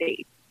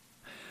community.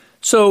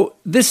 So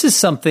this is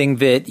something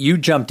that you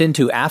jumped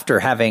into after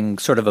having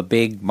sort of a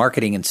big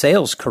marketing and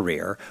sales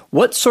career.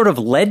 What sort of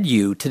led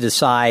you to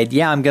decide,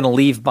 I'm going to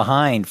leave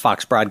behind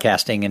Fox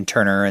Broadcasting and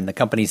Turner and the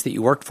companies that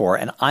you worked for,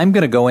 and I'm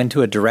going to go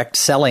into a direct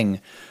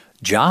selling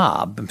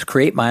job and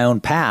create my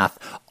own path?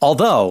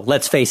 Although,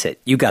 let's face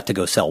it, you got to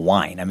go sell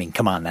wine. I mean,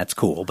 come on, that's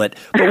cool. But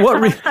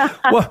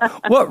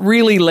what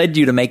really led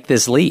you to make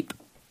this leap?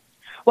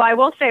 Well, I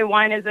will say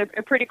wine is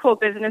a pretty cool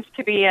business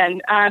to be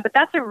in, but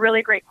that's a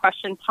really great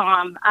question,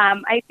 Tom.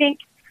 I think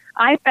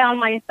I found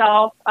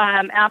myself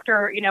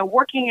after,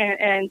 working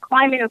and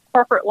climbing a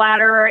corporate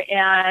ladder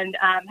and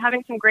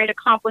having some great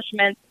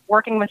accomplishments,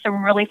 working with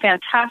some really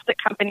fantastic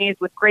companies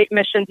with great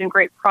missions and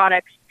great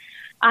products.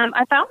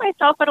 I found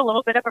myself at a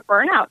little bit of a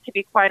burnout, to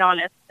be quite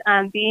honest.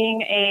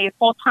 Being a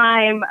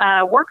full-time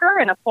worker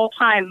and a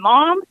full-time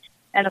mom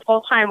and a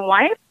full-time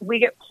wife, we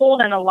get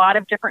pulled in a lot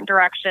of different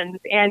directions,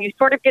 and you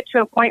sort of get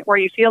to a point where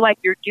you feel like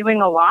you're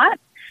doing a lot,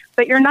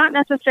 but you're not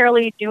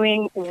necessarily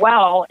doing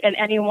well in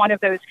any one of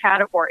those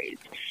categories.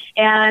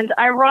 And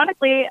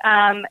ironically,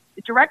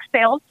 direct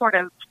sales sort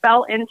of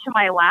fell into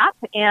my lap,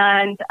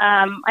 and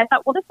I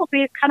thought, well, this will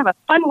be kind of a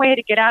fun way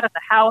to get out of the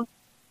house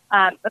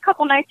a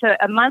couple nights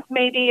a month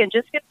maybe, and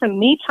just get some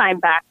me time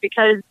back,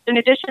 because in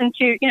addition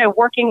to,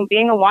 working,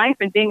 being a wife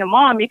and being a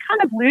mom, you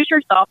kind of lose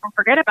yourself and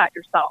forget about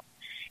yourself.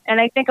 And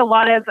I think a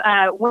lot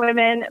of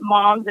women,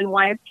 moms, and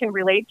wives can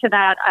relate to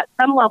that at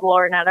some level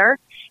or another.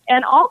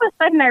 And all of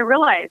a sudden I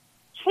realized,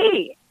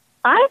 hey,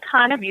 I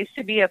kind of used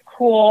to be a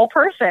cool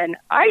person.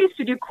 I used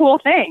to do cool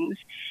things.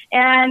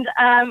 And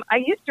I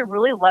used to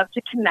really love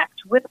to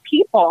connect with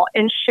people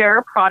and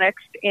share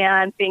products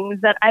and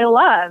things that I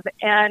love.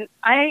 And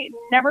I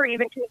never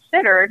even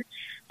considered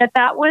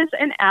that was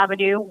an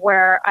avenue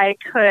where I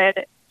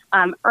could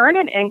earn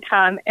an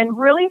income and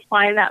really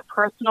find that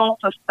personal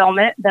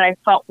fulfillment that I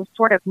felt was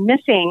sort of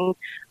missing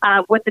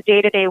with the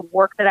day-to-day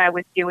work that I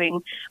was doing.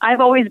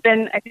 I've always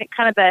been, I think,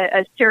 kind of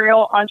a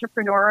serial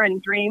entrepreneur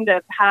and dreamed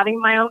of having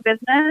my own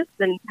business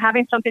and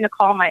having something to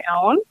call my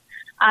own.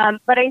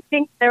 But I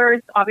think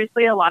there's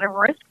obviously a lot of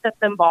risk that's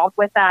involved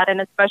with that,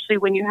 and especially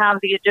when you have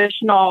the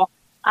additional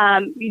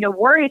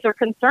worries or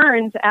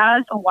concerns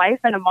as a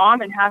wife and a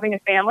mom and having a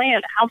family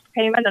and a house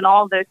payment and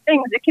all of those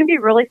things, it can be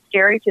really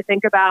scary to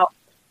think about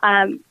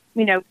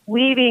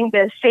leaving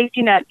the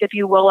safety net, if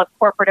you will, of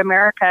corporate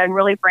America and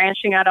really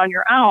branching out on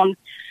your own.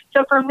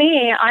 So for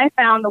me, I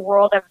found the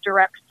world of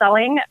direct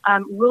selling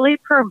really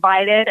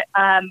provided,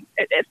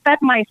 it fed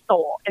my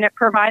soul, and it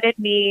provided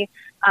me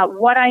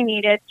what I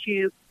needed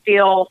to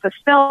feel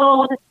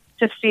fulfilled,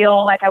 to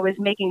feel like I was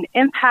making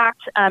an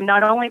impact,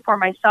 not only for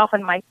myself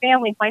and my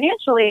family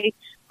financially,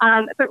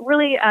 but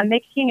really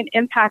making an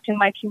impact in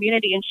my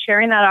community and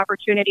sharing that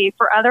opportunity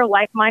for other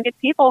like-minded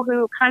people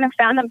who kind of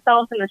found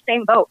themselves in the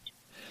same boat.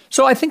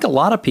 So I think a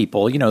lot of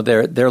people,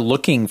 they're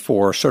looking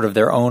for sort of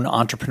their own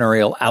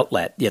entrepreneurial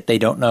outlet, yet they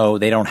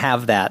don't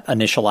have that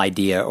initial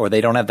idea, or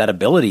they don't have that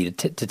ability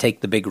to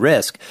take the big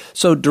risk.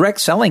 So direct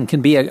selling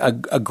can be a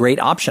great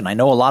option. I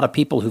know a lot of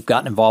people who've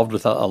gotten involved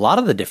with a lot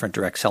of the different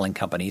direct selling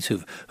companies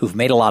who've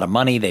made a lot of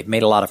money. They've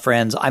made a lot of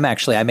friends. I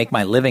make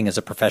my living as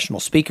a professional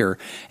speaker,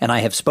 and I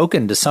have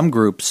spoken to some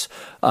groups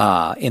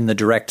in the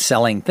direct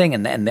selling thing,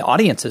 and the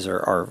audiences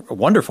are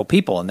wonderful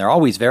people, and they're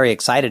always very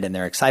excited, and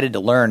they're excited to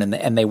learn,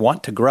 and they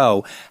want to grow.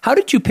 How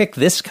did you pick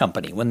this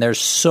company when there's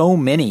so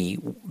many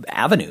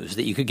avenues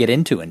that you could get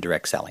into in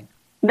direct selling?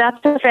 That's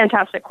a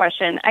fantastic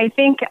question. I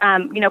think,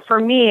 for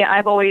me,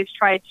 I've always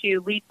tried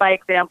to lead by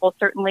example,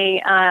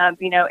 certainly,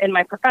 in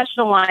my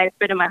professional life,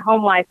 but in my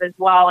home life as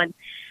well. And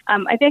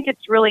I think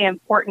it's really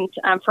important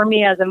for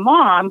me as a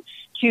mom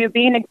to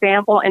be an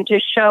example and to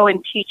show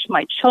and teach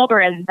my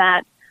children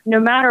that no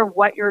matter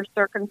what your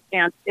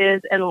circumstance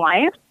is in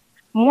life,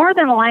 more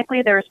than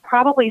likely there's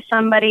probably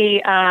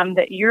somebody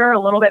that you're a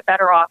little bit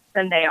better off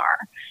than they are.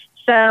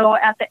 So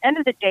at the end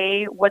of the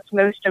day, what's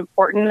most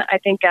important, I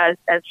think, as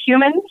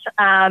humans,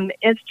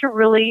 is to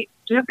really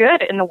do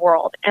good in the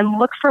world and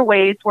look for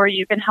ways where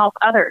you can help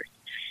others.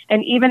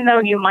 And even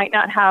though you might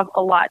not have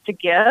a lot to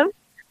give,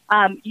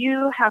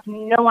 you have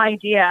no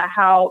idea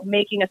how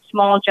making a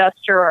small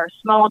gesture or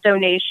a small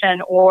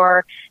donation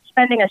or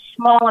spending a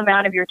small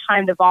amount of your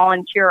time to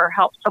volunteer or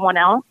help someone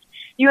else,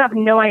 you have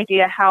no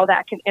idea how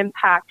that can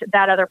impact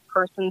that other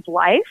person's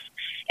life.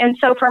 And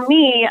so for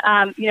me,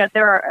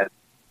 there are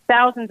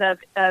thousands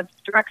of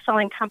direct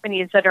selling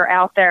companies that are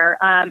out there.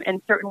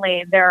 And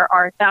certainly there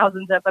are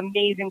thousands of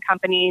amazing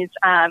companies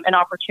and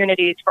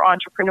opportunities for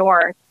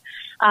entrepreneurs.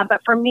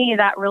 But for me,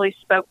 that really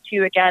spoke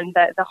to, again,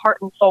 the heart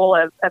and soul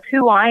of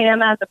who I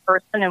am as a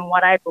person and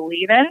what I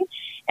believe in.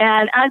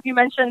 And as you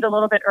mentioned a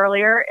little bit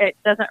earlier, it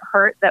doesn't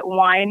hurt that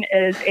wine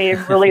is a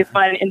really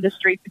fun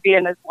industry to be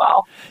in as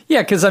well.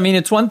 Yeah, because,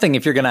 it's one thing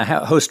if you're going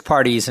to host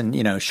parties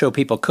and, show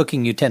people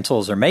cooking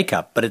utensils or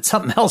makeup, but it's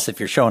something else if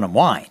you're showing them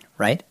wine,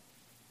 right?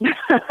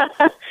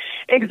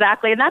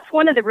 Exactly. And that's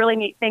one of the really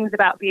neat things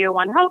about Via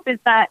One Hope is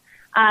that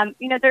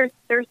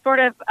there's sort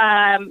of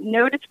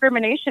no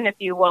discrimination, if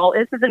you will.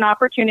 This is an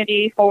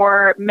opportunity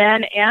for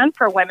men and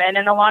for women.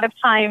 And a lot of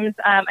times,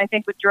 I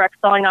think with direct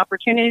selling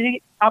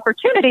opportunities,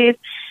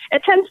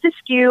 it tends to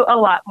skew a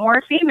lot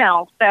more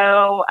female.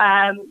 So,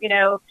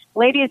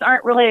 ladies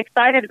aren't really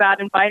excited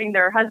about inviting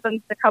their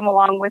husbands to come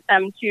along with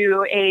them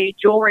to a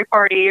jewelry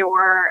party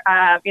or,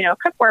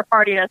 cookware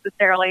party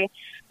necessarily.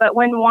 But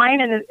when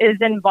wine is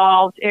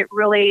involved, it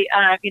really,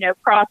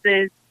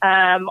 crosses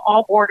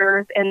all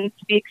borders and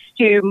speaks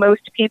to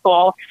most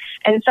people.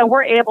 And so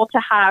we're able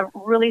to have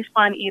really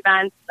fun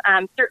events.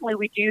 Certainly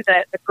we do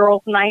the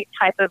girls' night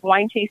type of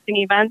wine tasting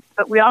events,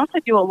 but we also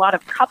do a lot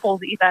of couples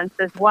events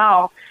as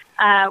well,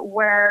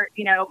 where,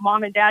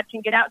 mom and dad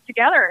can get out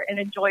together and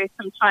enjoy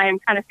some time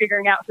kind of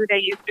figuring out who they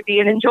used to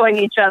be and enjoying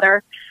each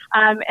other.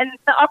 And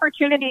the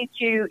opportunity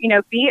to,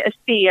 be a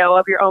CEO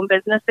of your own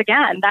business,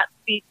 again, that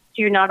speaks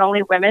to not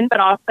only women,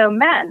 but also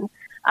men.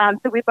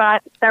 So we've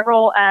got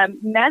several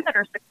men that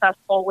are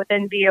successful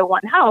within Via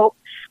One Hope.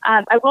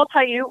 I will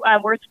tell you,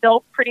 we're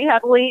still pretty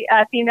heavily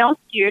female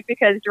skewed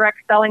because direct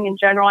selling in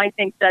general, I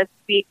think, does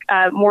speak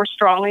more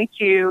strongly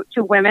to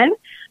women.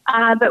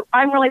 But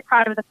I'm really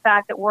proud of the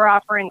fact that we're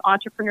offering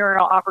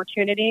entrepreneurial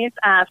opportunities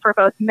for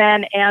both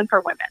men and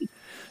for women.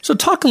 So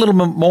talk a little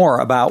bit more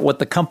about what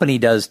the company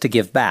does to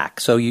give back.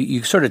 So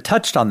you sort of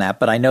touched on that,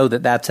 but I know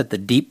that that's at the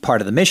deep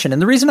part of the mission.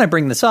 And the reason I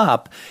bring this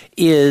up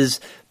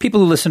is people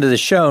who listen to this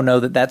show know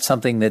that that's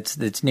something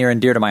that's near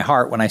and dear to my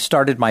heart. When I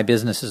started my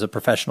business as a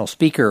professional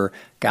speaker,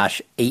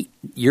 8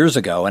 years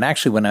ago, and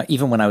actually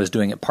even when I was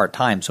doing it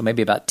part-time, so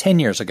maybe about 10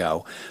 years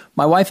ago,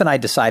 my wife and I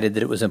decided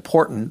that it was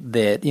important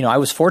that, I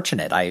was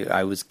fortunate.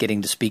 I was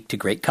getting to speak to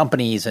great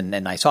companies and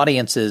nice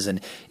audiences,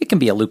 and it can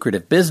be a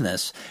lucrative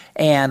business.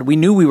 And we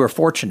knew we were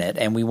fortunate,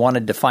 and we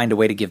wanted to find a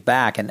way to give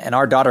back. And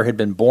our daughter had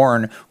been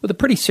born with a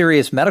pretty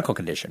serious medical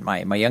condition.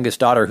 My youngest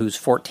daughter, who's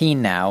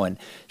 14 now, and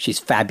she's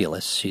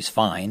fabulous. She's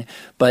fine.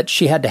 But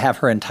she had to have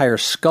her entire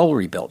skull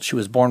rebuilt. She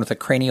was born with a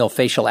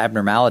craniofacial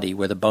abnormality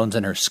where the bones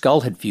in her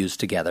skull had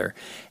fused together.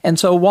 And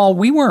so while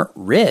we weren't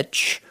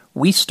rich,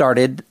 we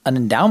started an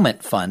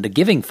endowment fund, a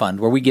giving fund,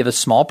 where we give a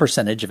small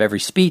percentage of every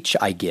speech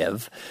I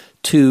give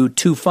to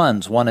two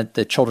funds, one at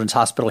the Children's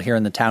Hospital here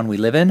in the town we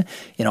live in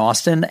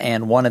Austin,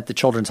 and one at the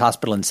Children's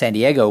Hospital in San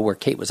Diego where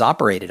Kate was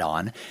operated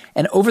on.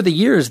 And over the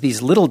years,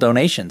 these little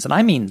donations, and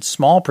I mean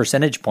small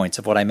percentage points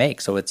of what I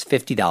make, so it's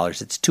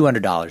 $50, it's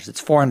 $200,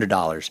 it's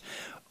 $400.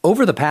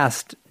 Over the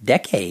past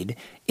decade,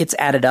 it's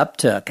added up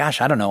to,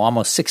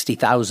 almost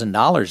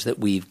 $60,000 that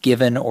we've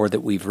given or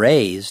that we've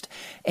raised.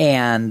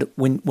 And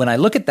when I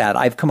look at that,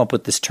 I've come up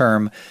with this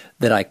term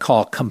that I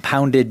call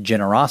compounded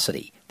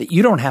generosity, that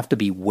you don't have to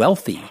be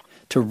wealthy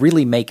to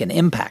really make an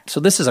impact. So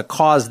this is a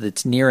cause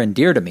that's near and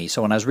dear to me.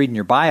 So when I was reading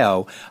your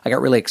bio, I got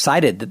really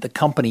excited that the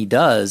company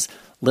does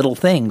little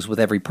things with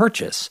every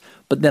purchase.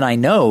 But then I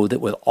know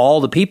that with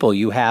all the people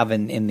you have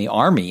in the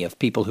army of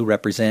people who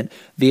represent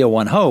Via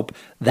One Hope,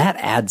 that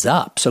adds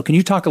up. So can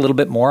you talk a little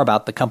bit more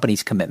about the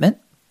company's commitment?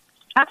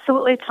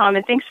 Absolutely, Tom,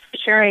 and thanks for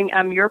sharing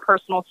your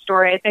personal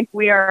story. I think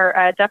we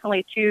are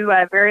definitely two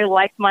very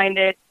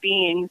like-minded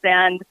beings,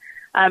 and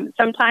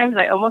sometimes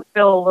I almost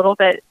feel a little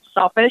bit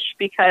selfish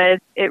because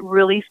it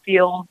really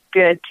feels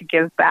good to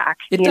give back.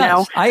 It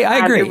does.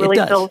 I agree. It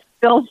really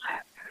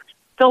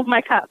fills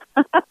my cup.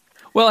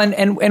 Well,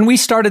 and we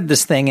started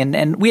this thing,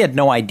 and we had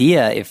no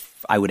idea if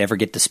I would ever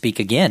get to speak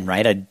again,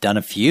 right? I'd done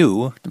a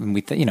few.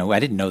 I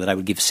didn't know that I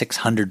would give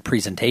 600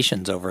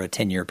 presentations over a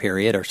 10-year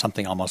period or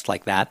something almost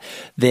like that.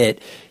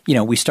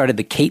 We started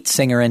the Kate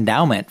Singer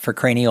Endowment for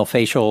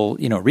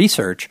Craniofacial,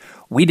 research.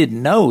 We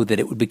didn't know that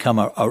it would become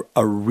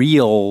a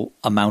real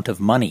amount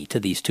of money to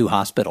these two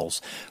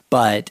hospitals.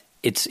 But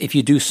if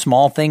you do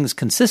small things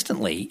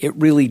consistently, it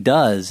really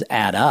does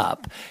add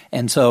up.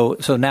 And so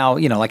now,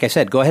 like I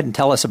said, go ahead and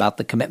tell us about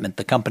the commitment,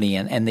 the company,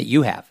 and that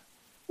you have.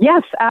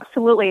 Yes,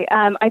 absolutely.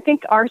 I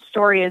think our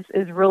story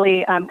is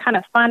really kind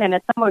of fun, and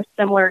it's almost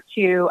similar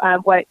to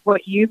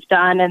what you've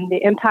done and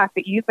the impact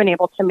that you've been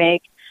able to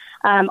make.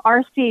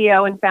 Our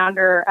CEO and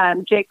founder,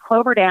 Jake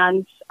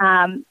Cloverdance,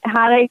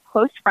 had a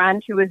close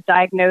friend who was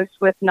diagnosed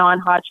with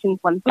non-Hodgkin's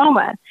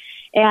lymphoma.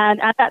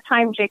 And at that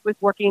time, Jake was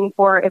working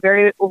for a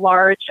very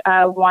large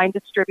wine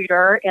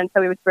distributor, and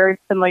so he was very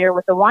familiar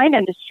with the wine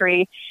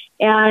industry.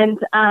 And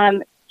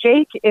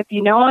Jake, if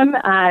you know him,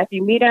 if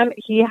you meet him,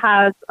 he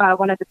has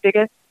one of the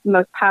biggest,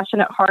 most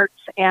passionate hearts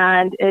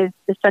and is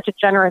such a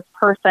generous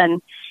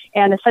person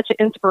and is such an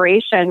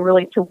inspiration,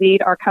 really, to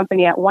lead our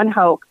company at One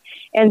Hope.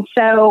 And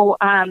so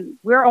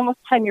we're almost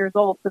 10 years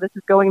old, so this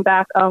is going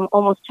back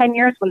almost 10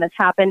 years when this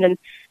happened. And,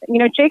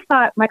 Jake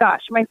thought, my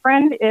gosh, my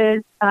friend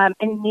is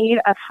in need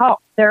of help.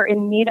 They're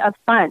in need of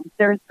funds.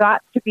 There's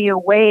got to be a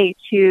way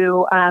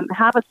to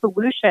have a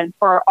solution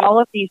for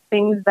all of these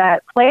things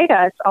that plague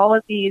us, all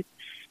of these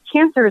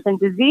cancers and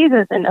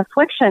diseases and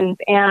afflictions,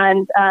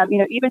 and,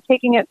 even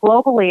taking it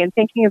globally and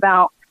thinking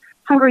about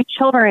hungry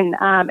children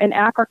in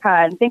Africa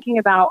and thinking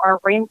about our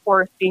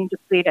rainforest being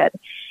depleted.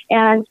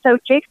 And so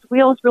Jake's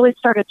wheels really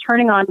started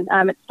turning on.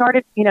 It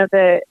started,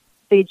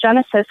 the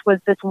genesis was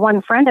this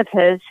one friend of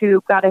his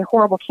who got a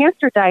horrible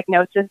cancer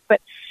diagnosis,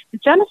 but the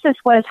genesis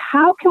was,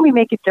 how can we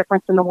make a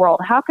difference in the world?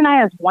 How can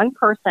I, as one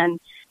person,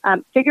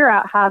 figure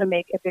out how to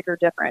make a bigger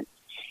difference?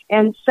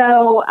 And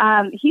so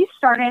he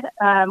started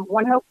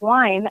One Hope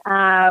Wine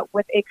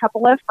with a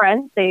couple of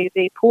friends.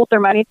 They pooled their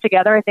money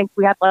together. I think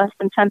we had less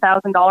than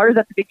 $10,000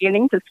 at the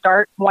beginning to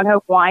start One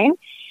Hope Wine.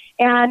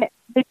 And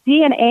the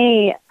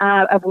DNA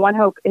of One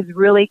Hope is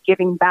really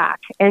giving back.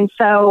 And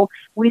so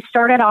we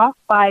started off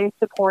by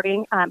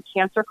supporting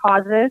cancer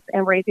causes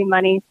and raising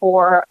money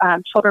for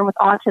children with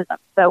autism.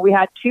 So we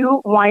had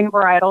two wine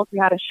varietals. We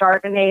had a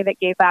Chardonnay that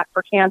gave back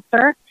for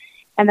cancer,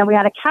 and then we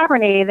had a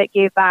Cabernet that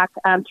gave back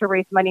to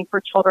raise money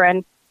for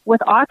children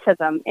with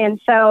autism. And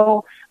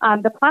so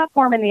the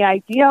platform and the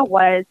idea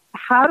was,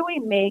 how do we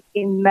make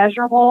a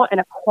measurable and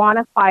a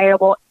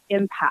quantifiable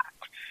impact?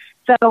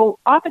 So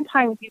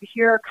oftentimes you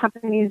hear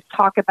companies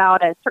talk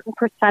about a certain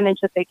percentage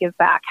that they give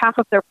back, half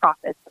of their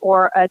profits,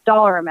 or a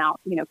dollar amount,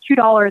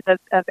 $2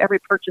 of every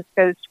purchase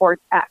goes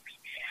towards X.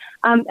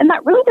 And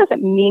that really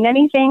doesn't mean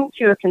anything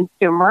to a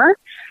consumer.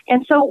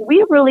 And so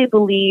we really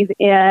believe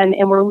in,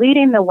 and we're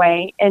leading the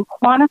way in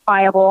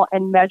quantifiable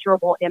and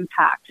measurable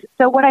impact.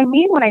 So what I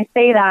mean when I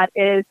say that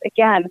is,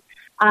 again,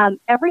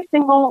 every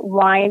single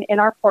line in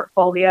our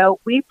portfolio,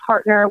 we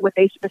partner with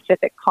a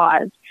specific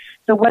cause.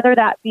 So whether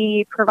that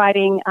be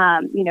providing,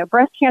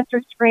 breast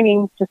cancer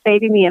screenings, to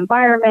saving the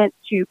environment,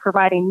 to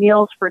providing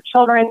meals for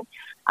children,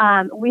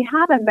 we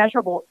have a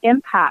measurable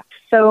impact.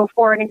 So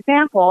for an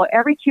example,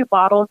 every 2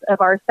 bottles of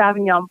our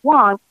Sauvignon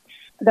Blanc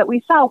that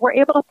we sell, we're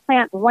able to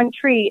plant 1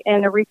 tree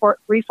in a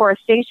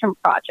reforestation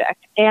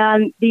project.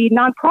 And the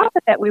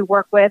nonprofit that we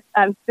work with,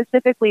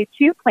 specifically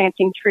to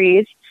planting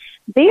trees,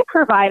 they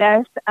provide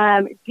us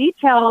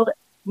detailed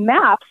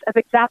maps of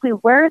exactly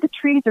where the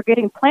trees are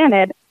getting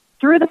planted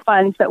through the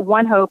funds that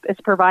One Hope is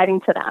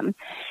providing to them.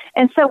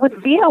 And so with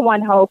Via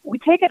One Hope, we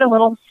take it a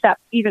little step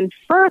even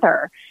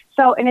further.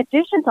 So in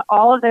addition to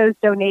all of those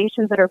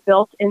donations that are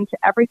built into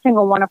every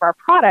single one of our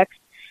products,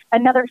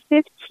 another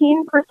 15%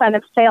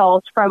 of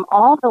sales from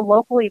all the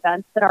local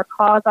events that our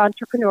cause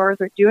entrepreneurs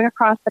are doing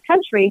across the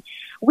country,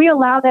 we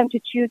allow them to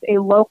choose a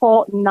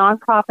local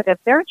nonprofit of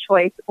their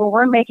choice where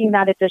we're making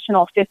that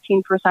additional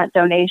 15%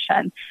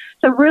 donation.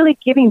 So really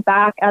giving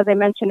back, as I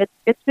mentioned,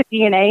 it's the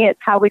DNA. It's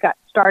how we got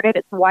started.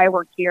 It's why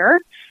we're here.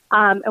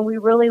 And we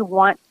really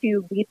want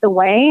to lead the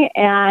way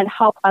and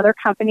help other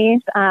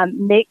companies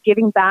make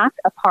giving back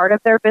a part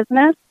of their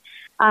business.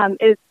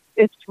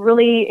 It's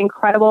really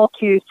incredible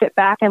to sit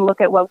back and look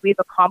at what we've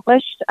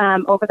accomplished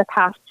over the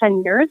past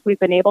 10 years. We've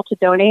been able to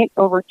donate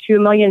over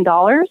 $2 million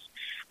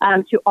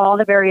to all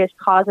the various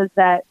causes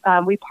that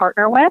we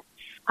partner with.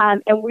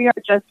 And we are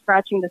just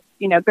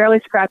barely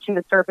scratching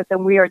the surface,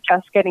 and we are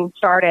just getting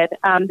started.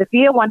 The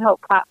Via One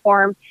Hope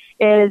platform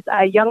is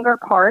a younger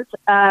part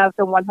of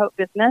the One Hope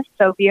business.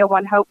 So Via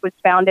One Hope was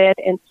founded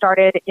and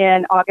started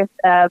in August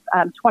of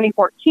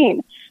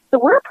 2014. So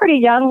we're a pretty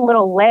young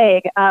little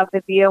leg of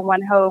the Via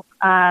One Hope,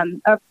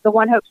 of the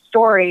One Hope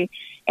story.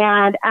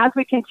 And as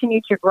we continue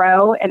to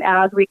grow and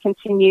as we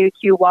continue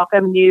to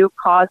welcome new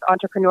cause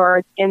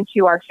entrepreneurs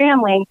into our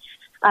family,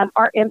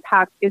 our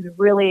impact is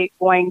really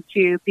going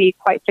to be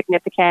quite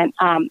significant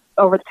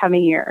over the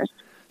coming years.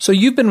 So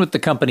you've been with the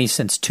company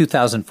since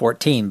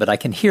 2014, but I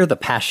can hear the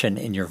passion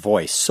in your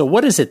voice. So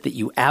what is it that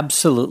you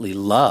absolutely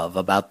love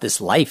about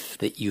this life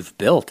that you've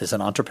built as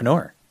an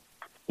entrepreneur?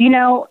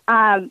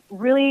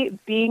 Really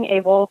being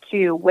able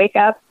to wake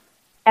up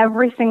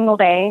every single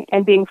day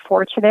and being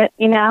fortunate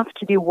enough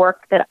to do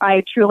work that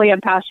I truly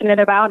am passionate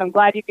about. I'm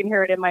glad you can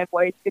hear it in my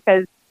voice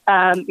because,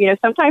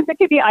 sometimes it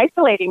can be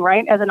isolating,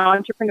 right, as an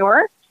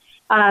entrepreneur,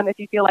 if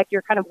you feel like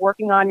you're kind of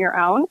working on your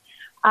own.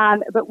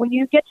 But when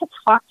you get to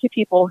talk to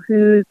people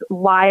whose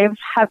lives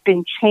have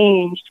been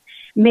changed,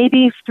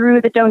 maybe through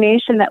the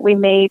donation that we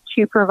made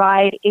to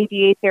provide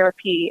ABA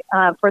therapy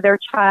for their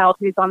child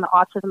who's on the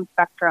autism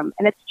spectrum,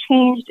 and it's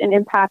changed and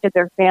impacted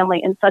their family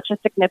in such a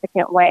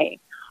significant way.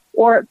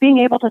 Or being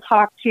able to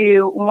talk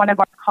to one of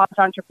our cause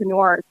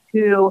entrepreneurs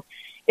who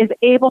is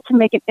able to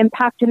make an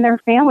impact in their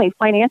family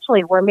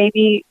financially, where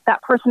maybe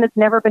that person has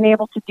never been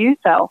able to do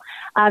so,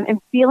 and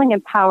feeling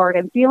empowered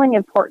and feeling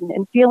important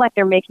and feel like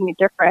they're making a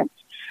difference.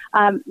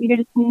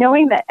 Just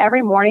knowing that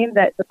every morning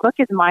that the book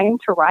is mine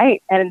to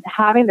write and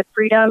having the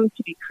freedom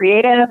to be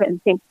creative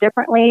and think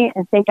differently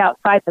and think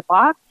outside the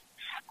box,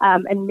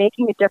 and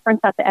making a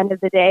difference at the end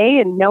of the day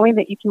and knowing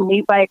that you can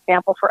lead by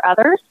example for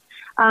others.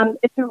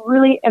 It's a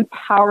really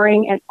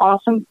empowering and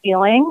awesome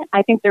feeling.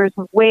 I think there's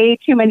way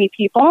too many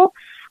people,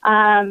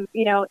 in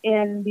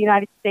the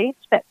United States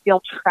that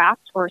feel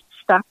trapped or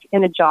stuck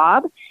in a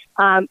job.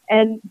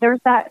 And there's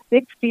that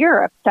big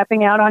fear of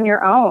stepping out on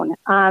your own.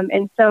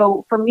 And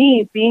so for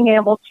me, being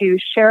able to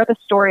share the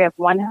story of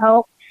One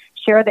Hope,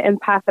 share the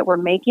impact that we're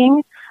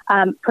making,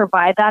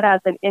 provide that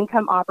as an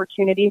income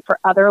opportunity for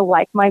other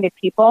like-minded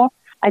people.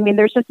 I mean,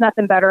 there's just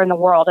nothing better in the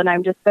world. And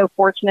I'm just so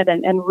fortunate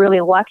and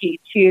really lucky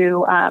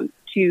to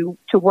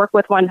work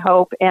with One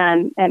Hope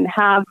and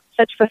have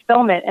such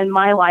fulfillment in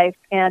my life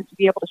and to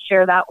be able to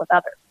share that with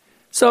others.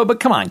 So, but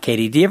come on,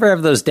 Katie, do you ever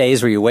have those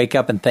days where you wake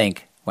up and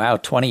think, wow,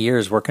 20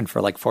 years working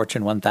for like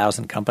Fortune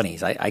 1000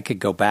 companies. I could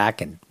go back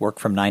and work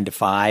from 9 to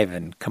 5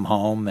 and come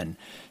home and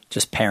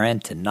just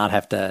parent and not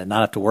have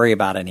to worry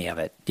about any of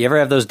it. Do you ever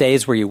have those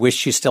days where you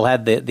wish you still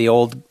had the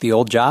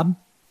old job?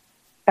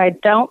 I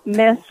don't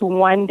miss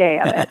one day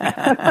of it.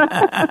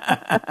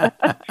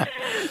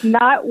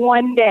 Not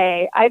one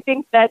day. I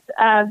think that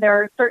there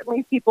are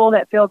certainly people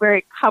that feel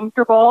very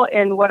comfortable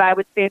in what I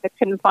would say the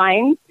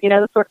confines,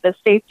 the sort of the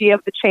safety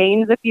of the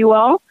chains, if you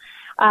will.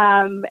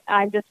 I'm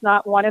just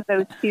not one of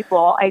those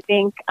people. I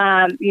think,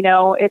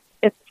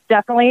 it's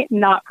definitely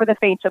not for the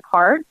faint of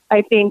heart.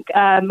 I think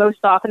most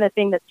often the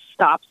thing that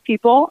stops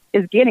people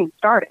is getting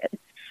started.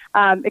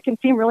 It can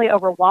seem really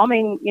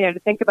overwhelming, to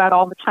think about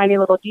all the tiny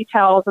little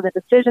details and the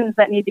decisions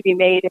that need to be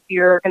made if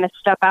you're going to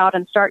step out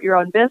and start your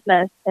own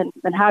business, and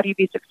how do you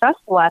be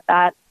successful at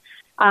that?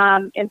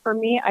 And for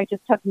me, I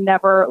just have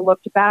never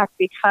looked back,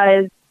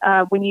 because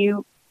when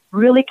you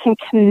really can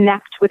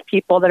connect with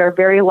people that are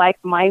very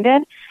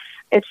like-minded,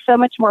 it's so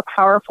much more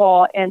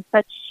powerful and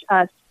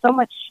so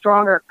much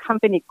stronger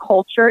company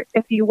culture,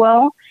 if you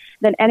will,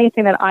 than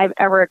anything that I've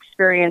ever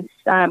experienced,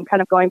 kind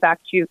of going back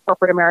to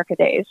corporate America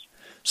days.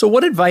 So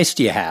what advice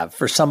do you have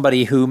for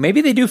somebody who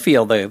maybe they do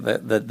feel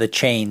the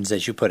chains,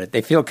 as you put it?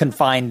 They feel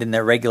confined in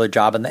their regular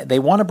job and they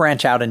want to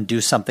branch out and do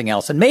something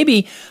else. And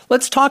maybe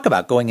let's talk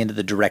about going into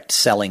the direct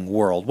selling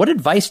world. What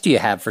advice do you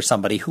have for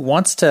somebody who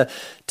wants to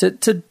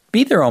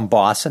be their own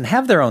boss and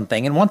have their own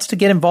thing and wants to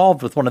get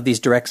involved with one of these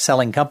direct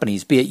selling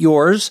companies, be it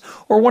yours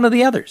or one of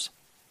the others?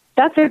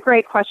 That's a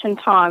great question,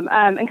 Tom,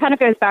 and kind of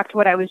goes back to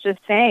what I was just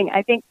saying.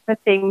 I think the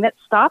thing that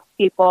stops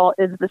people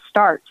is the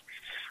start.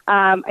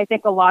 I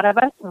think a lot of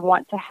us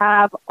want to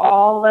have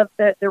all of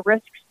the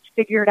risks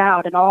figured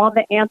out and all of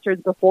the answers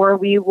before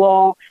we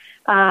will,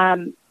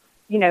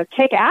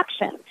 take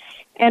action.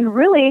 And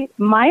really,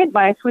 my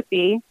advice would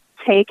be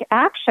take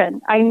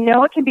action. I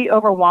know it can be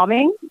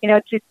overwhelming,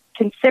 to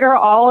consider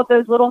all of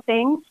those little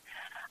things.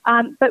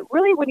 But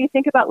really, when you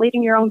think about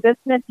leading your own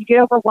business, you get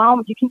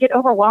overwhelmed. You can get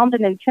overwhelmed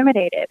and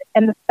intimidated.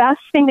 And the best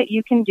thing that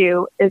you can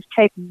do is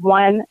take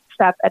one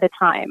step at a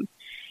time.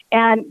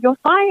 And you'll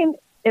find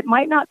it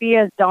might not be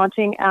as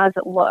daunting as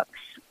it looks.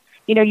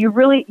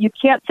 You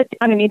can't sit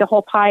down and eat a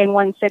whole pie in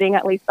one sitting.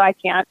 At least I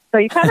can't. So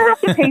you kind of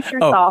have to pace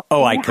yourself.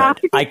 I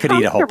could. I could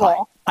eat a whole pie.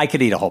 I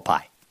could eat a whole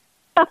pie.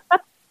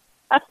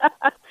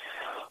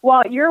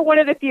 Well, you're one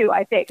of the few,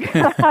 I think.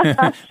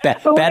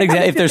 bad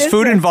example. If there's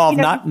food involved,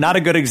 not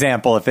a good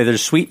example. If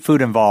there's sweet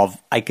food involved,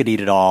 I could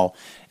eat it all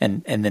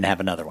and then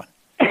have another one.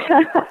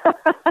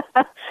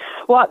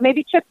 Well,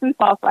 maybe chips and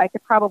salsa. I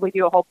could probably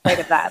do a whole plate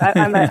of that.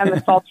 I'm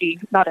a salty,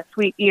 not a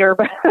sweet eater.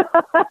 But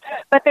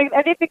I think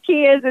the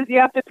key is you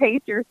have to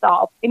pace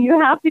yourself. And you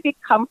have to be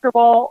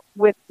comfortable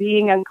with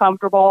being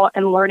uncomfortable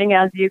and learning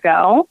as you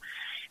go.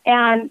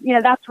 And,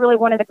 that's really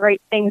one of the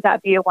great things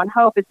at Via One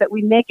Hope is that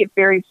we make it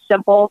very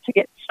simple to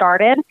get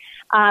started.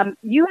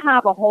 You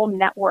have a whole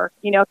network.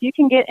 If you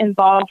can get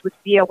involved with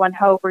Via One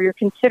Hope, or you're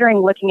considering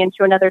looking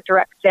into another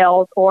direct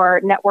sales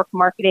or network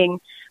marketing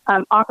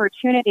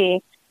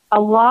opportunity, a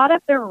lot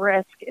of the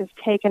risk is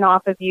taken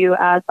off of you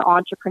as the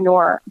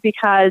entrepreneur,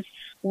 because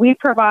we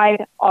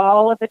provide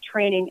all of the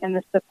training and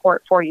the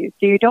support for you.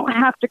 So you don't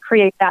have to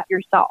create that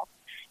yourself.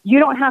 You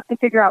don't have to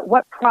figure out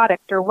what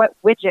product or what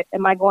widget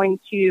am I going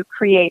to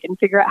create and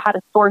figure out how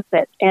to source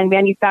it and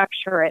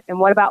manufacture it.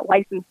 And what about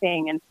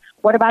licensing, and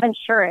what about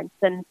insurance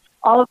and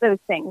all of those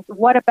things?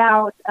 What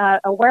about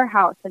a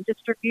warehouse and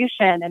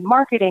distribution and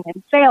marketing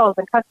and sales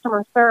and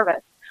customer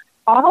service?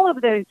 All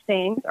of those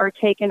things are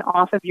taken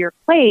off of your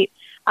plate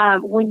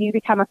when you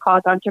become a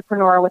cause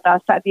entrepreneur with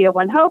us at Via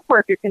One Hope, or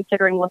if you're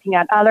considering looking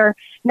at other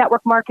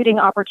network marketing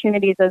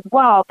opportunities as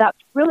well. That's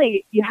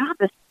really, you have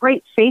this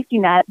great safety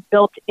net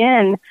built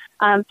in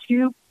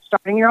to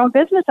starting your own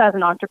business as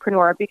an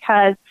entrepreneur,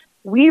 because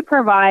we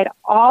provide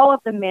all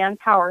of the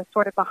manpower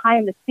sort of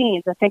behind the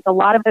scenes. I think a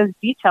lot of those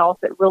details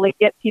that really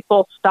get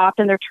people stopped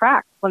in their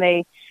tracks when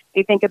they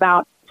think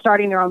about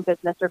starting their own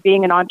business or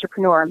being an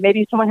entrepreneur.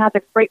 Maybe someone has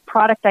a great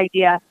product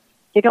idea.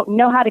 They don't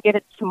know how to get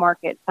it to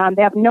market.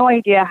 They have no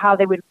idea how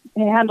they would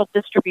handle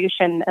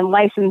distribution and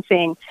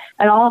licensing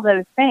and all of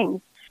those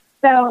things.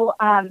 So,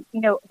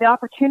 the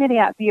opportunity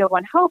at Via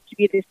One Hope to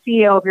be the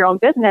CEO of your own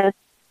business,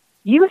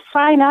 you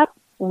sign up,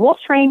 we'll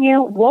train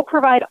you, we'll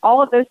provide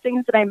all of those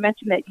things that I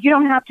mentioned that you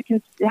don't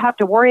have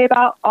to worry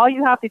about. All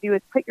you have to do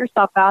is put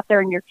yourself out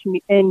there in your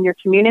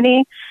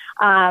community,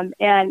 and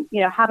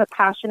have a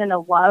passion and a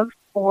love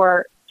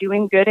for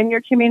doing good in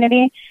your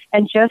community,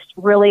 and just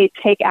really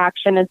take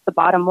action is the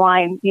bottom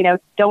line.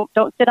 Don't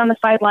sit on the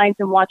sidelines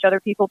and watch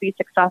other people be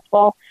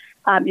successful.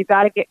 You've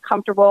got to get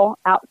comfortable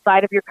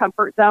outside of your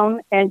comfort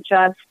zone and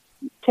just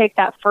take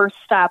that first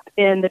step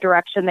in the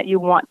direction that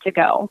you want to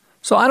go.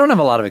 So I don't have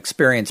a lot of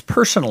experience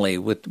personally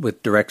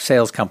with direct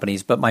sales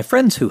companies, but my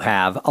friends who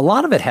have, a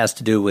lot of it has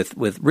to do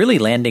with really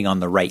landing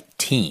on the right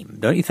team,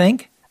 don't you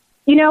think?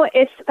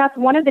 That's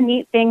one of the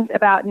neat things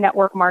about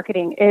network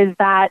marketing is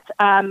that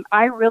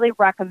I really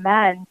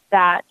recommend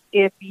that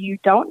if you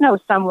don't know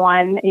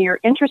someone and you're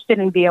interested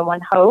in Via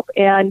One Hope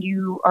and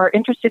you are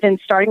interested in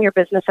starting your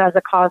business as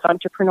a cause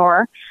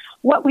entrepreneur,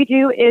 what we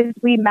do is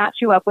we match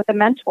you up with a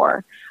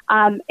mentor.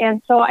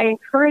 And so I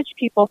encourage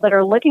people that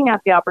are looking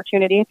at the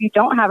opportunity, if you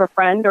don't have a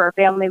friend or a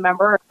family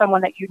member or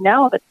someone that you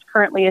know that's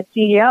currently a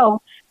CEO,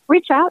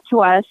 reach out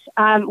to us.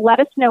 Let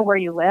us know where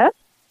you live.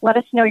 Let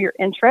us know your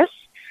interests.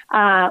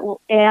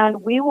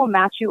 And we will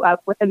match you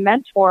up with a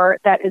mentor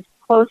that is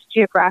close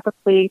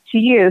geographically to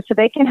you, so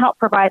they can help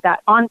provide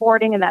that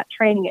onboarding and that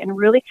training and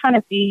really kind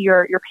of be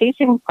your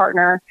pacing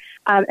partner,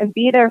 and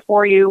be there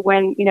for you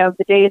when,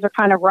 the days are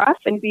kind of rough,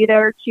 and be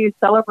there to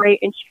celebrate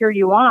and cheer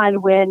you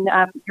on when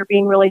you're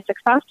being really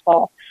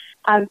successful.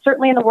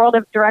 Certainly in the world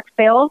of direct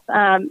sales,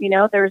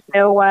 there's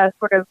no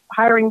sort of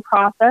hiring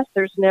process.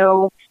 There's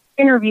no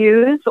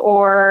interviews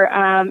or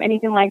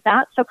anything like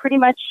that. So pretty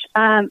much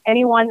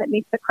anyone that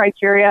meets the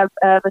criteria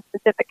of a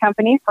specific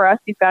company, for us,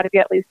 you've got to be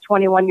at least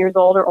 21 years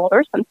old or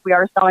older, since we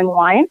are selling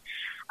wine,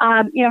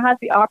 has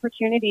the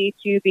opportunity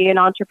to be an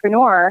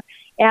entrepreneur.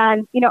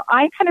 And,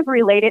 I kind of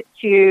relate it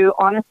to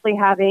honestly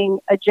having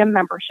a gym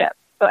membership.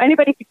 So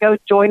anybody could go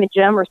join a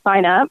gym or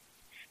sign up.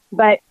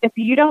 But if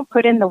you don't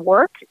put in the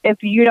work,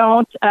 if you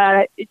don't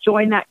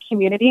join that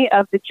community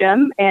of the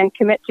gym and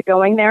commit to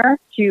going there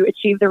to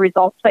achieve the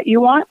results that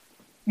you want,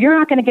 you're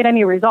not going to get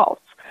any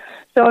results.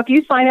 So if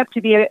you sign up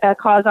to be a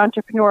cause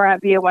entrepreneur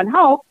at Via One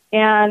Hope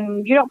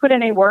and you don't put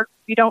in any work,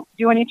 you don't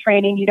do any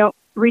training, you don't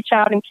reach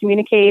out and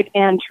communicate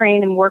and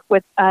train and work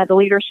with the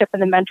leadership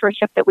and the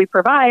mentorship that we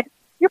provide,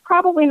 you're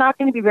probably not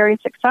going to be very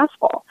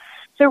successful.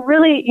 So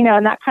really,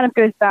 and that kind of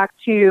goes back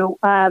to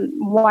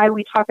why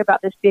we talk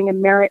about this being a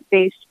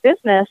merit-based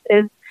business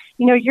is,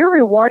 you're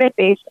rewarded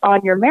based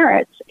on your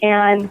merits.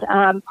 And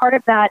part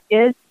of that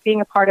is being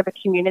a part of a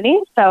community.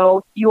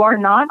 So you are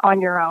not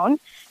on your own.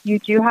 You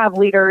do have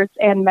leaders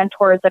and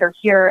mentors that are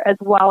here, as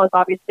well as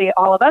obviously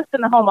all of us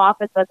in the home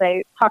office, as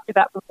I talked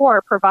about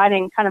before,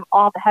 providing kind of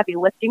all the heavy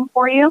lifting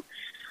for you.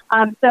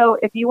 So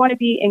if you want to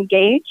be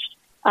engaged,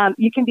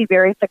 you can be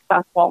very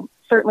successful.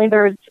 Certainly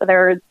there's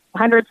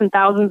hundreds and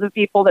thousands of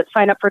people that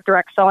sign up for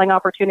direct selling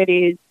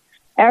opportunities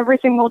every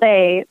single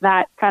day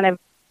that kind of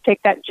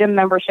take that gym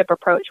membership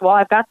approach. Well,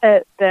 I've got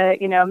the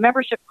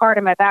membership card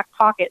in my back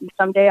pocket, and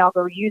someday I'll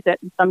go use it,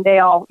 and someday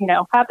I'll,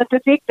 have the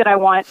physique that I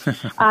want.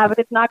 But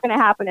it's not going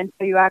to happen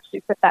until you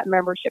actually put that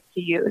membership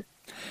to use.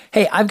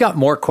 Hey, I've got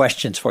more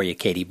questions for you,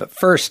 Katie, but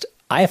first,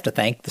 I have to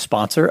thank the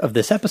sponsor of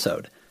this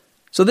episode.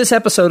 So this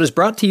episode is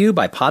brought to you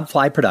by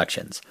Podfly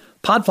Productions.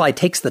 Podfly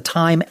takes the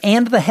time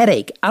and the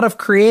headache out of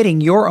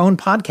creating your own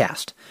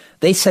podcast.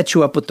 They set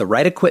you up with the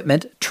right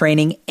equipment,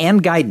 training,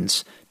 and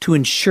guidance to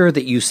ensure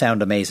that you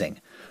sound amazing.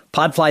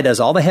 Podfly does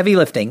all the heavy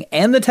lifting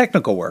and the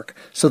technical work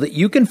so that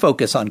you can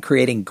focus on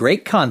creating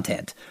great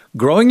content,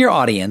 growing your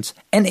audience,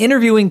 and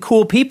interviewing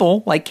cool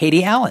people like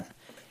Katie Allen.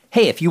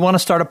 Hey, if you want to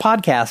start a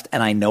podcast,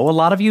 and I know a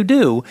lot of you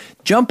do,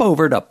 jump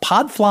over to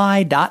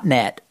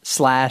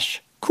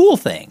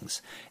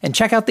podfly.net/coolthings and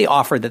check out the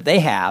offer that they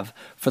have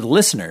for the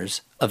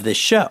listeners of this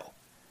show.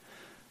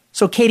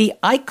 So, Katie,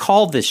 I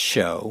call this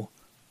show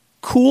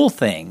Cool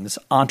Things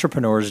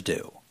Entrepreneurs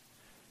Do.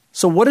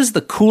 So what is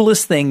the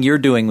coolest thing you're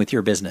doing with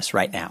your business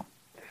right now?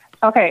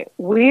 Okay,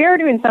 we are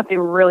doing something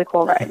really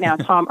cool right now,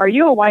 Tom. Are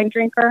you a wine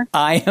drinker?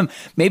 I am,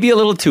 maybe a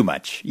little too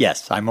much.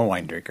 Yes, I'm a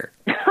wine drinker.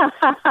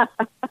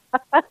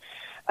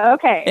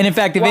 Okay. And in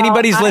fact, if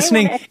anyone's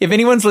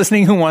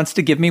listening who wants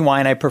to give me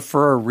wine, I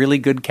prefer a really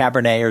good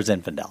Cabernet or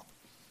Zinfandel.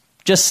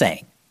 Just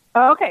saying.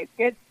 Okay,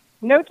 good.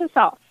 Note to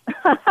self.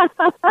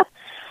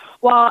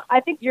 Well, I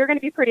think you're going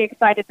to be pretty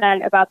excited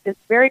then about this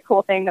very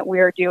cool thing that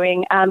we are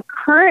doing.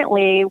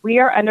 Currently, we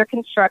are under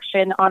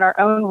construction on our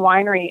own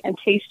winery and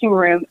tasting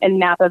room in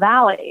Napa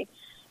Valley.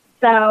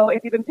 So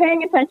if you've been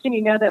paying attention,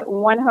 you know that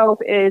One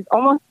Hope is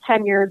almost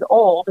 10 years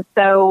old.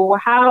 So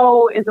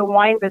how is a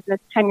wine business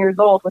 10 years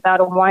old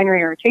without a winery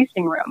or a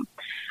tasting room?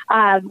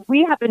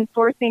 We have been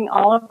sourcing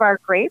all of our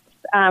grapes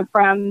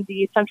from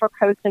the Central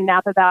Coast and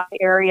Napa Valley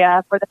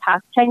area for the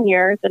past 10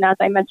 years. And as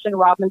I mentioned,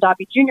 Rob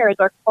Mondavi Jr. is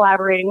our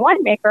collaborating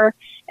winemaker.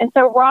 And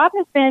so Rob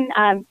has been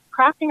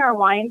crafting our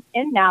wines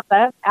in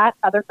Napa at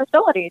other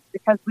facilities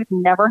because we've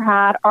never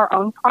had our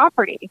own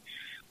property.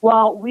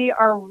 Well, we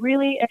are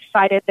really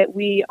excited that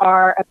we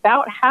are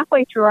about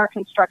halfway through our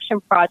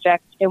construction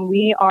project, and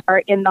we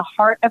are in the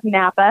heart of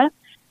Napa,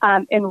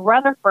 in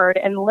Rutherford,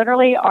 and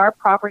literally our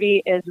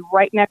property is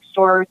right next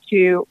door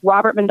to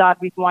Robert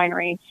Mondavi's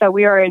winery. So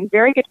we are in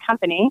very good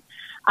company,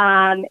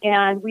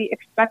 and we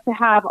expect to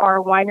have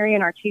our winery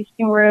and our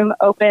tasting room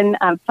open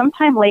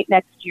sometime late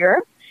next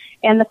year.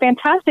 And the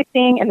fantastic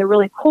thing and the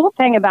really cool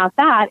thing about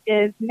that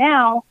is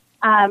now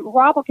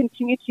Rob will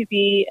continue to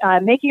be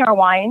making our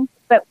wines,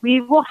 but we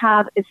will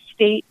have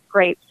estate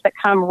grapes that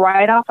come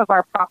right off of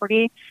our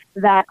property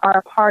that are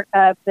a part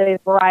of the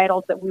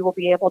varietals that we will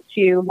be able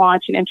to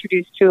launch and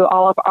introduce to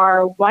all of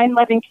our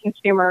wine-loving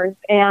consumers.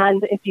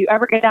 And if you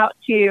ever get out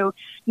to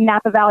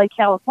Napa Valley,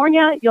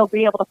 California, you'll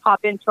be able to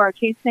pop into our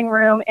tasting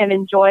room and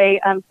enjoy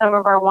some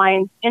of our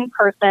wines in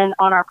person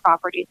on our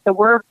property. So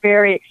we're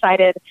very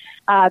excited.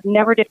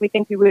 Never did we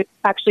think we would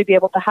actually be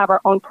able to have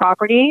our own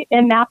property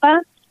in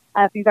Napa.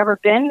 If you've ever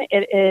been,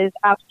 it is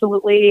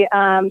absolutely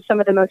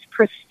some of the most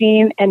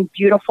pristine and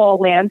beautiful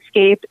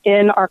landscape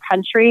in our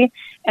country.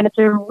 And it's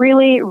a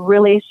really,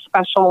 really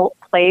special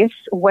place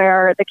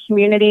where the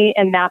community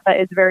in Napa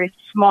is very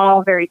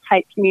small, very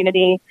tight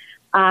community.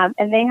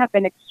 And they have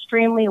been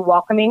extremely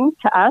welcoming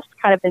to us,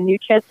 kind of the new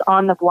kids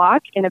on the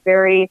block in a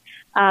very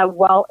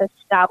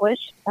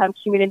well-established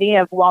community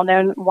of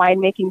well-known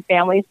winemaking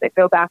families that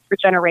go back for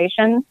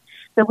generations.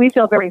 So we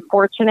feel very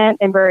fortunate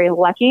and very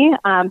lucky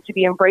to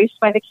be embraced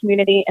by the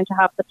community and to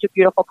have such a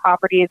beautiful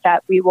property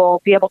that we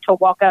will be able to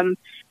welcome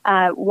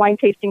wine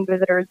tasting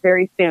visitors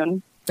very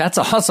soon. That's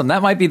awesome.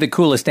 That might be the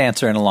coolest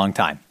answer in a long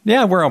time.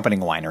 Yeah, we're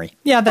opening a winery.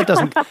 Yeah,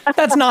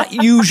 that's not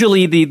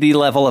usually the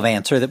level of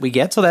answer that we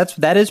get. So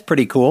that is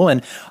pretty cool.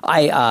 And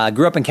I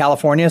grew up in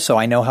California, so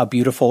I know how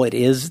beautiful it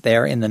is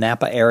there in the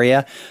Napa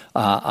area.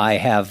 I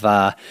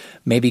have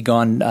maybe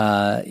gone,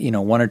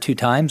 one or two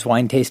times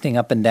wine tasting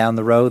up and down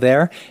the row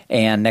there.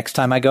 And next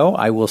time I go,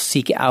 I will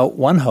seek out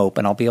One Hope,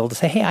 and I'll be able to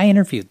say, hey, I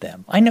interviewed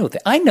them. I know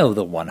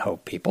the One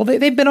Hope people.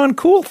 They've been on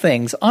cool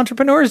things.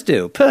 Entrepreneurs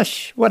do.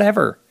 Push,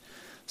 whatever.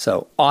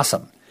 So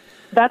awesome.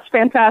 That's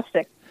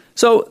fantastic.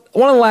 So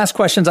one of the last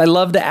questions I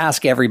love to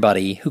ask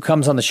everybody who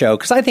comes on the show,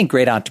 because I think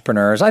great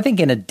entrepreneurs, I think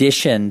in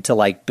addition to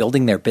like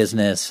building their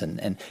business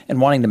and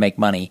wanting to make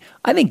money,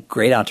 I think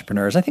great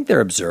entrepreneurs, I think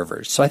they're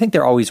observers. So I think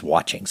they're always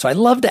watching. So I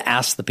love to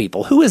ask the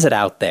people, who is it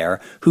out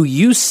there who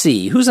you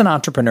see, who's an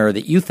entrepreneur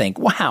that you think,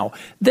 wow,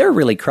 they're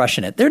really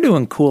crushing it. They're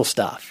doing cool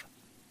stuff.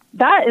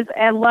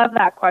 I love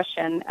that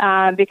question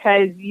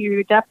because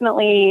you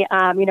definitely,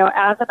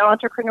 as an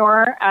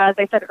entrepreneur, as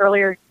I said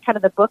earlier, kind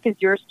of the book is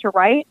yours to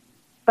write.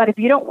 But if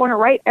you don't want to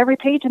write every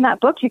page in that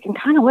book, you can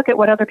kind of look at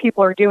what other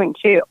people are doing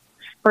too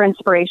for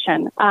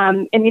inspiration.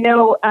 I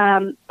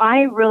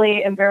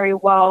really am very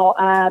well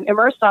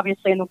immersed,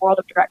 obviously, in the world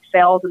of direct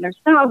sales. And there's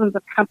thousands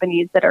of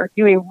companies that are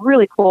doing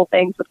really cool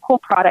things with cool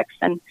products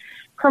and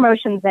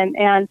promotions.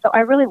 And so I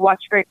really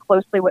watch very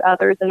closely what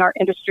others in our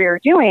industry are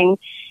doing.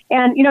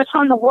 And,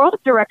 Tom, the world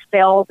of direct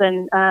sales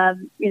and,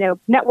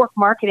 network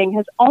marketing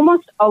has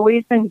almost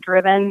always been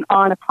driven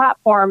on a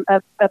platform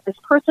of this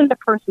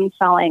person-to-person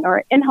selling or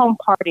an in-home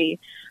party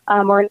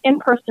or an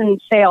in-person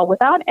sale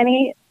without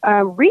any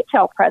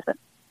retail presence.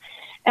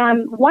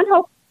 One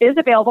Hope is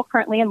available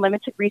currently in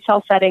limited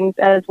retail settings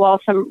as well as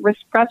some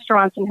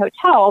restaurants and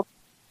hotels.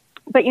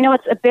 But,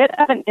 it's a bit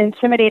of an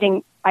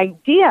intimidating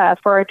idea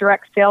for a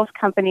direct sales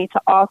company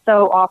to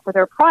also offer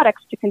their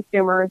products to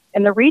consumers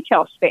in the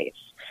retail space.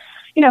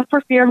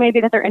 For fear maybe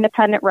that their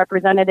independent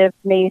representatives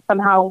may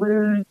somehow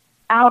lose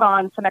out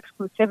on some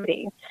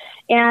exclusivity.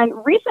 And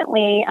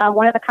recently,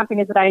 one of the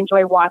companies that I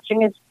enjoy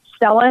watching is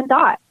Stella &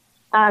 Dot.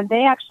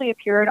 They actually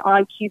appeared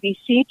on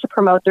QVC to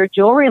promote their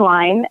jewelry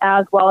line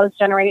as well as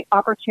generate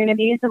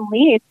opportunities and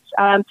leads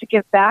to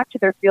give back to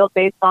their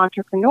field-based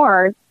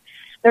entrepreneurs.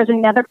 There's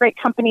another great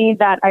company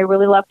that I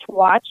really love to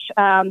watch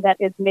that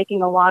is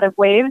making a lot of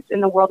waves in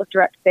the world of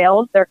direct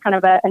sales. They're kind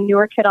of a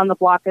newer kid on the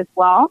block as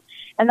well,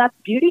 and that's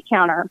Beauty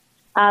Counter.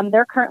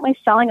 They're currently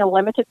selling a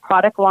limited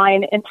product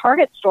line in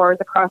Target stores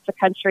across the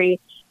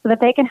country so that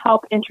they can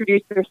help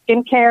introduce their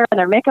skincare and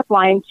their makeup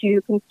line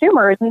to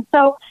consumers. And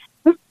so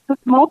this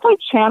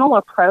multi-channel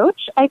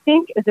approach, I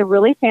think, is a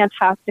really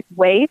fantastic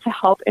way to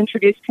help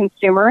introduce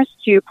consumers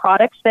to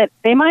products that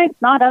they might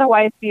not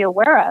otherwise be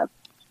aware of.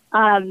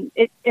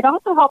 It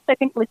also helps, I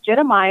think,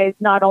 legitimize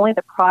not only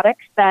the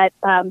products that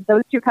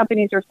those two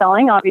companies are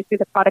selling, obviously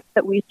the products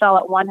that we sell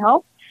at One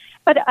Hope,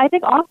 but I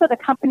think also the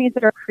companies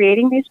that are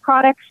creating these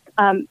products,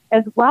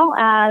 as well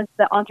as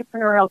the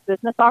entrepreneurial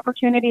business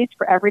opportunities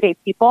for everyday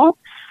people.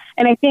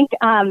 And I think,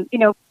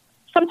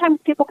 sometimes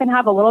people can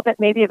have a little bit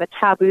maybe of a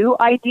taboo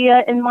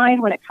idea in mind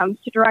when it comes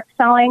to direct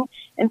selling.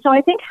 And so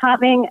I think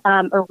having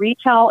a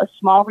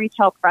small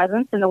retail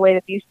presence in the way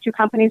that these two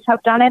companies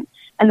have done it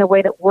and the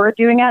way that we're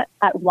doing it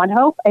at One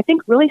Hope, I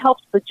think really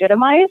helps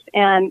legitimize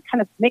and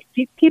kind of make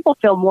people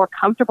feel more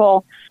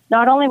comfortable,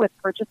 not only with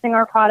purchasing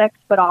our products,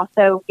 but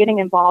also getting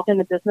involved in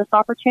the business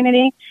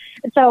opportunity.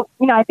 And so,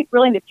 I think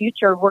really in the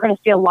future, we're going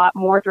to see a lot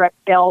more direct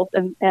sales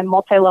and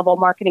multi-level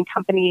marketing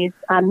companies,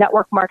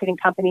 network marketing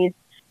companies,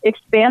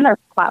 expand their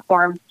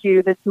platforms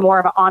to this more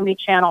of an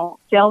omni-channel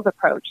sales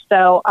approach.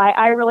 So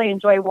I really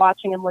enjoy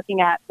watching and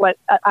looking at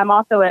I'm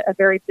also a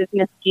very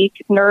business geek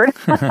nerd.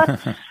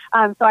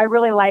 So I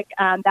really like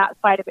that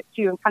side of it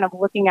too, and kind of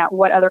looking at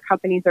what other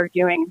companies are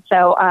doing.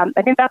 So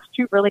I think that's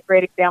two really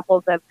great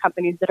examples of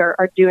companies that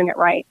are doing it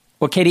right.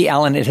 Well, Katie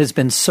Allen, it has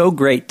been so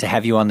great to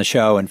have you on the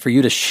show and for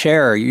you to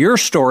share your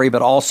story,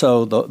 but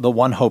also the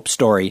One Hope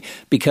story,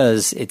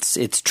 because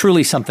it's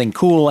truly something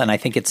cool, and I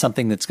think it's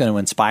something that's going to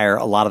inspire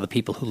a lot of the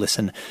people who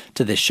listen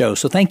to this show.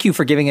 So thank you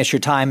for giving us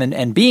your time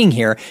and being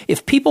here.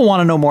 If people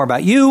want to know more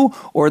about you,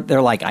 or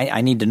they're like,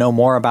 I need to know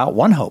more about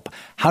One Hope,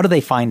 how do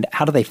they find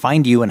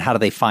you, and how do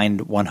they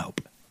find One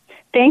Hope?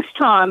 Thanks,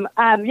 Tom.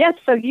 Yes,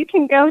 so you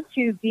can go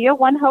to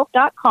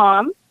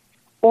viaonehope.com.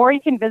 Or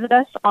you can visit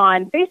us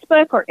on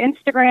Facebook or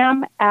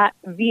Instagram at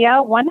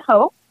Via One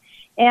Hope.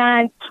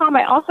 And Tom,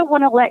 I also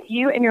want to let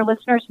you and your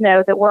listeners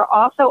know that we're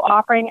also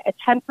offering a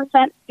 10%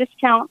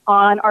 discount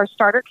on our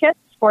starter kits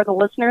for the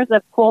listeners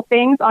of Cool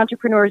Things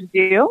Entrepreneurs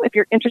Do. If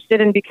you're interested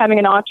in becoming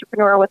an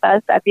entrepreneur with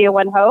us at Via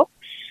One Hope,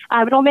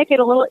 it'll make it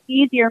a little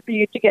easier for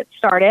you to get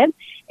started.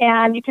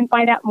 And you can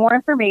find out more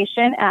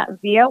information at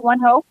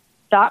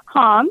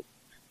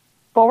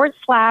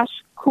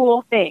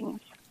viaonehope.com/cool things.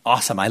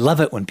 Awesome. I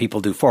love it when people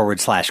do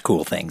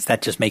 /cool things.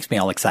 That just makes me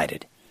all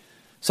excited.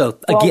 So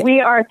again, well,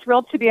 we are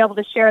thrilled to be able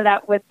to share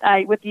that with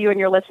you and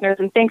your listeners.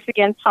 And thanks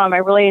again, Tom. I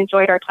really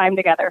enjoyed our time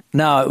together.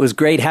 No, it was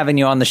great having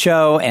you on the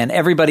show. And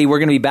everybody, we're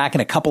going to be back in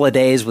a couple of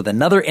days with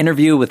another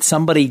interview with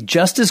somebody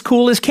just as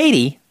cool as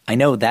Katie, I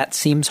know that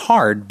seems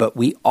hard, but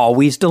we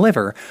always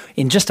deliver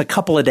in just a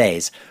couple of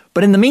days.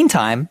 But in the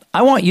meantime,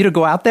 I want you to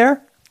go out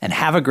there and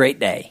have a great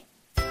day.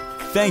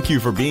 Thank you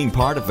for being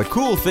part of the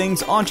Cool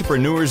Things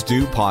Entrepreneurs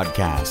Do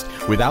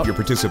podcast. Without your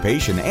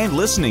participation and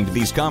listening to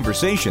these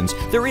conversations,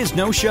 there is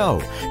no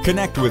show.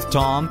 Connect with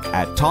Tom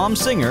at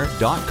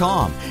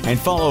tomsinger.com and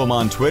follow him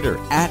on Twitter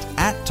at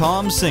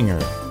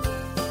TomSinger.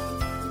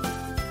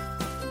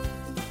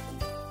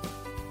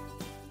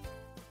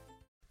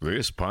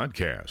 This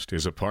podcast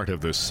is a part of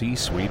the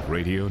C-Suite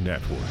Radio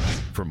Network.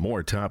 For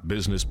more top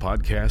business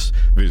podcasts,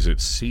 visit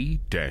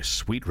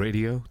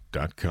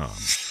c-suiteradio.com.